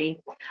that, Heidi.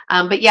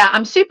 But yeah,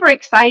 I'm super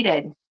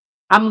excited.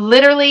 I'm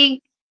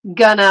literally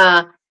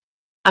gonna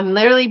I'm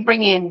literally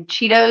bringing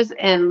Cheetos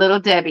and Little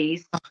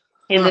Debbie's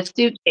in Huh. the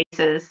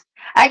suitcases.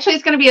 Actually,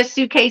 it's going to be a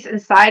suitcase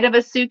inside of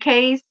a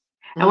suitcase,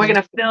 and we're Mhm.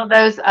 going to fill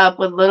those up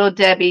with Little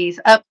Debbie's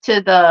up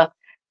to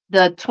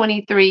the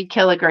 23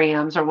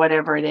 kilograms or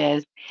whatever it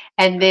is,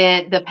 and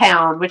then the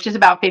pound, which is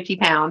about 50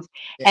 pounds,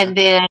 Yeah. and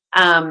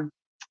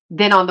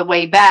then on the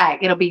way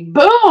back, it'll be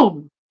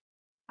boom.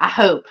 I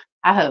hope.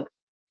 I hope.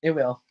 It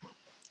will.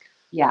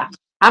 Yeah.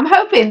 I'm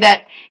hoping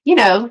that,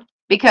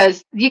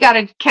 because you got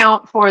to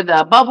count for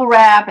the bubble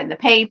wrap and the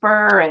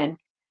paper. And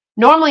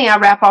normally I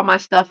wrap all my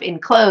stuff in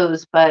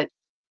clothes, but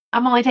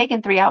I'm only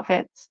taking 3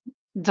 outfits.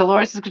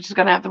 Dolores is just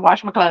going to have to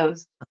wash my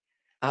clothes.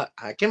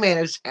 I can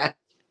manage that.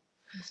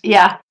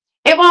 Yeah.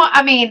 It won't,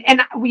 I mean,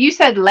 and you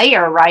said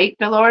layer, right,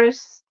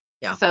 Dolores?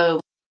 Yeah. So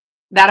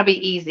that'll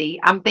be easy.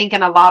 I'm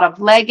thinking a lot of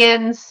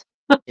leggings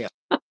Yeah.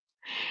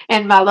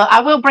 and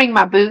I will bring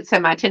my boots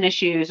and my tennis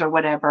shoes or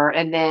whatever,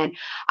 and then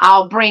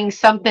I'll bring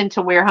something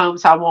to wear home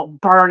so I won't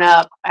burn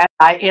up as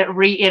I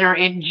re-enter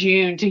in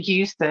June to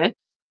Houston,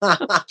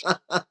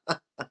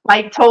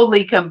 like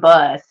totally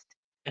combust.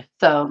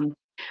 So,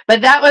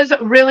 but that was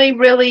really,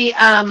 really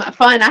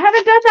fun. I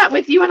haven't done that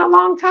with you in a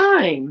long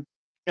time.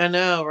 I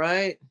know,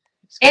 right?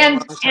 It's been a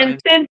long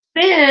And time. since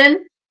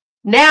then,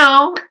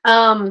 now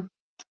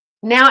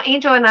now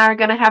Angela and I are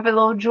going to have a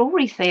little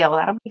jewelry sale.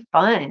 That'll be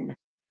fun.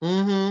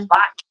 Mm-hmm.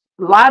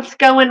 Lots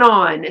going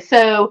on.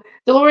 So,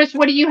 Dolores,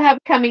 what do you have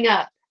coming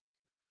up?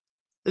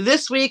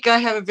 This week I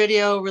have a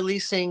video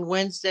releasing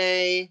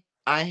Wednesday.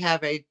 I'm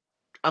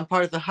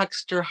part of the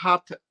Huckster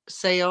Hop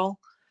sale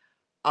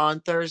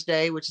on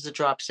Thursday, which is a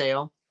drop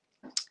sale.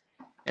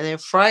 And then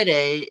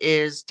Friday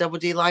is Double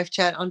D Live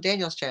Chat on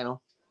Daniel's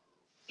channel.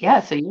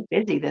 Yeah, so you're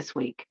busy this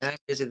week. I'm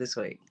busy this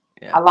week.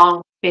 Yeah. Along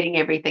with fitting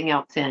everything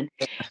else in.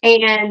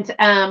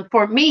 And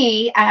for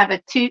me, I have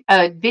a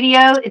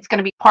video. It's going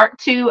to be part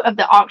 2 of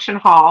the auction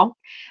haul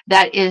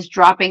that is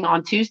dropping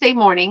on Tuesday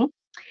morning.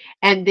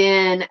 And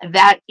then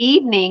that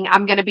evening,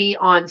 I'm going to be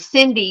on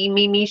Cindy,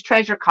 Mimi's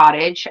Treasure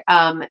Cottage.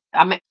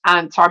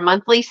 It's our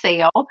monthly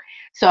sale.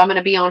 So I'm going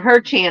to be on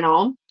her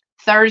channel.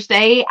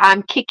 Thursday,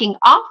 I'm kicking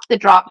off the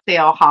drop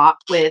sale hop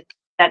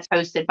that's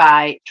hosted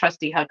by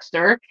Trusty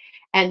Huckster.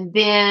 And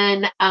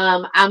then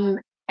I'm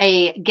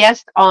a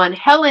guest on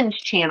Helen's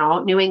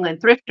channel, New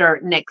England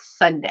Thrifter, next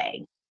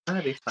Sunday.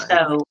 That'd be fun.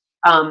 So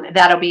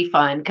that'll be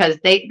fun because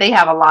they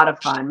have a lot of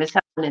fun. Miss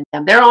Helen and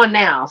them, they're on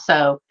now.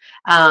 So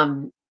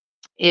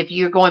if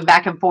you're going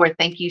back and forth,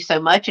 thank you so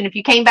much. And if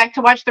you came back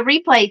to watch the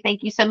replay,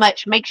 thank you so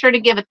much. Make sure to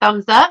give a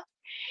thumbs up.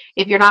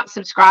 If you're not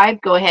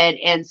subscribed, go ahead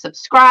and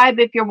subscribe.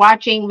 If you're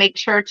watching, make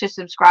sure to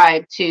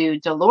subscribe to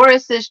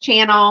Dolores's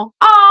channel.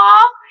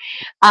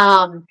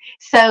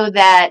 So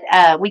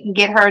that we can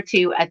get her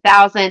to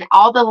 1,000.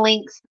 All the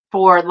links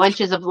for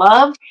Lunches of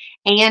Love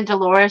and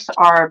Dolores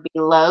are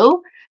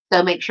below.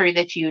 So make sure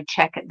that you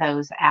check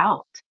those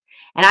out.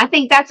 And I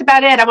think that's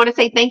about it. I want to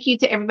say thank you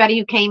to everybody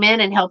who came in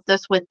and helped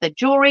us with the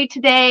jewelry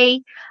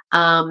today.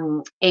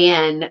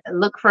 And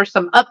look for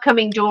some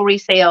upcoming jewelry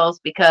sales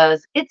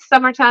because it's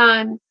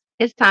summertime.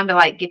 It's time to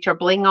like get your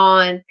bling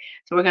on.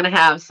 So we're going to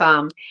have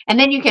some. And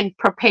then you can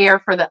prepare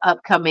for the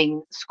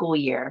upcoming school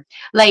year.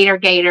 Later,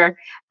 Gator,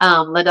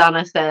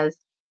 LaDonna says.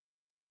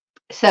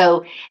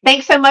 So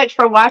thanks so much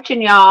for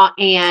watching, y'all.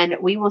 And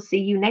we will see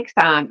you next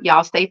time.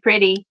 Y'all stay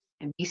pretty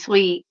and be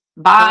sweet.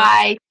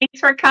 Bye.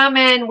 Thanks for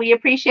coming. We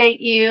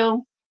appreciate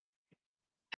you.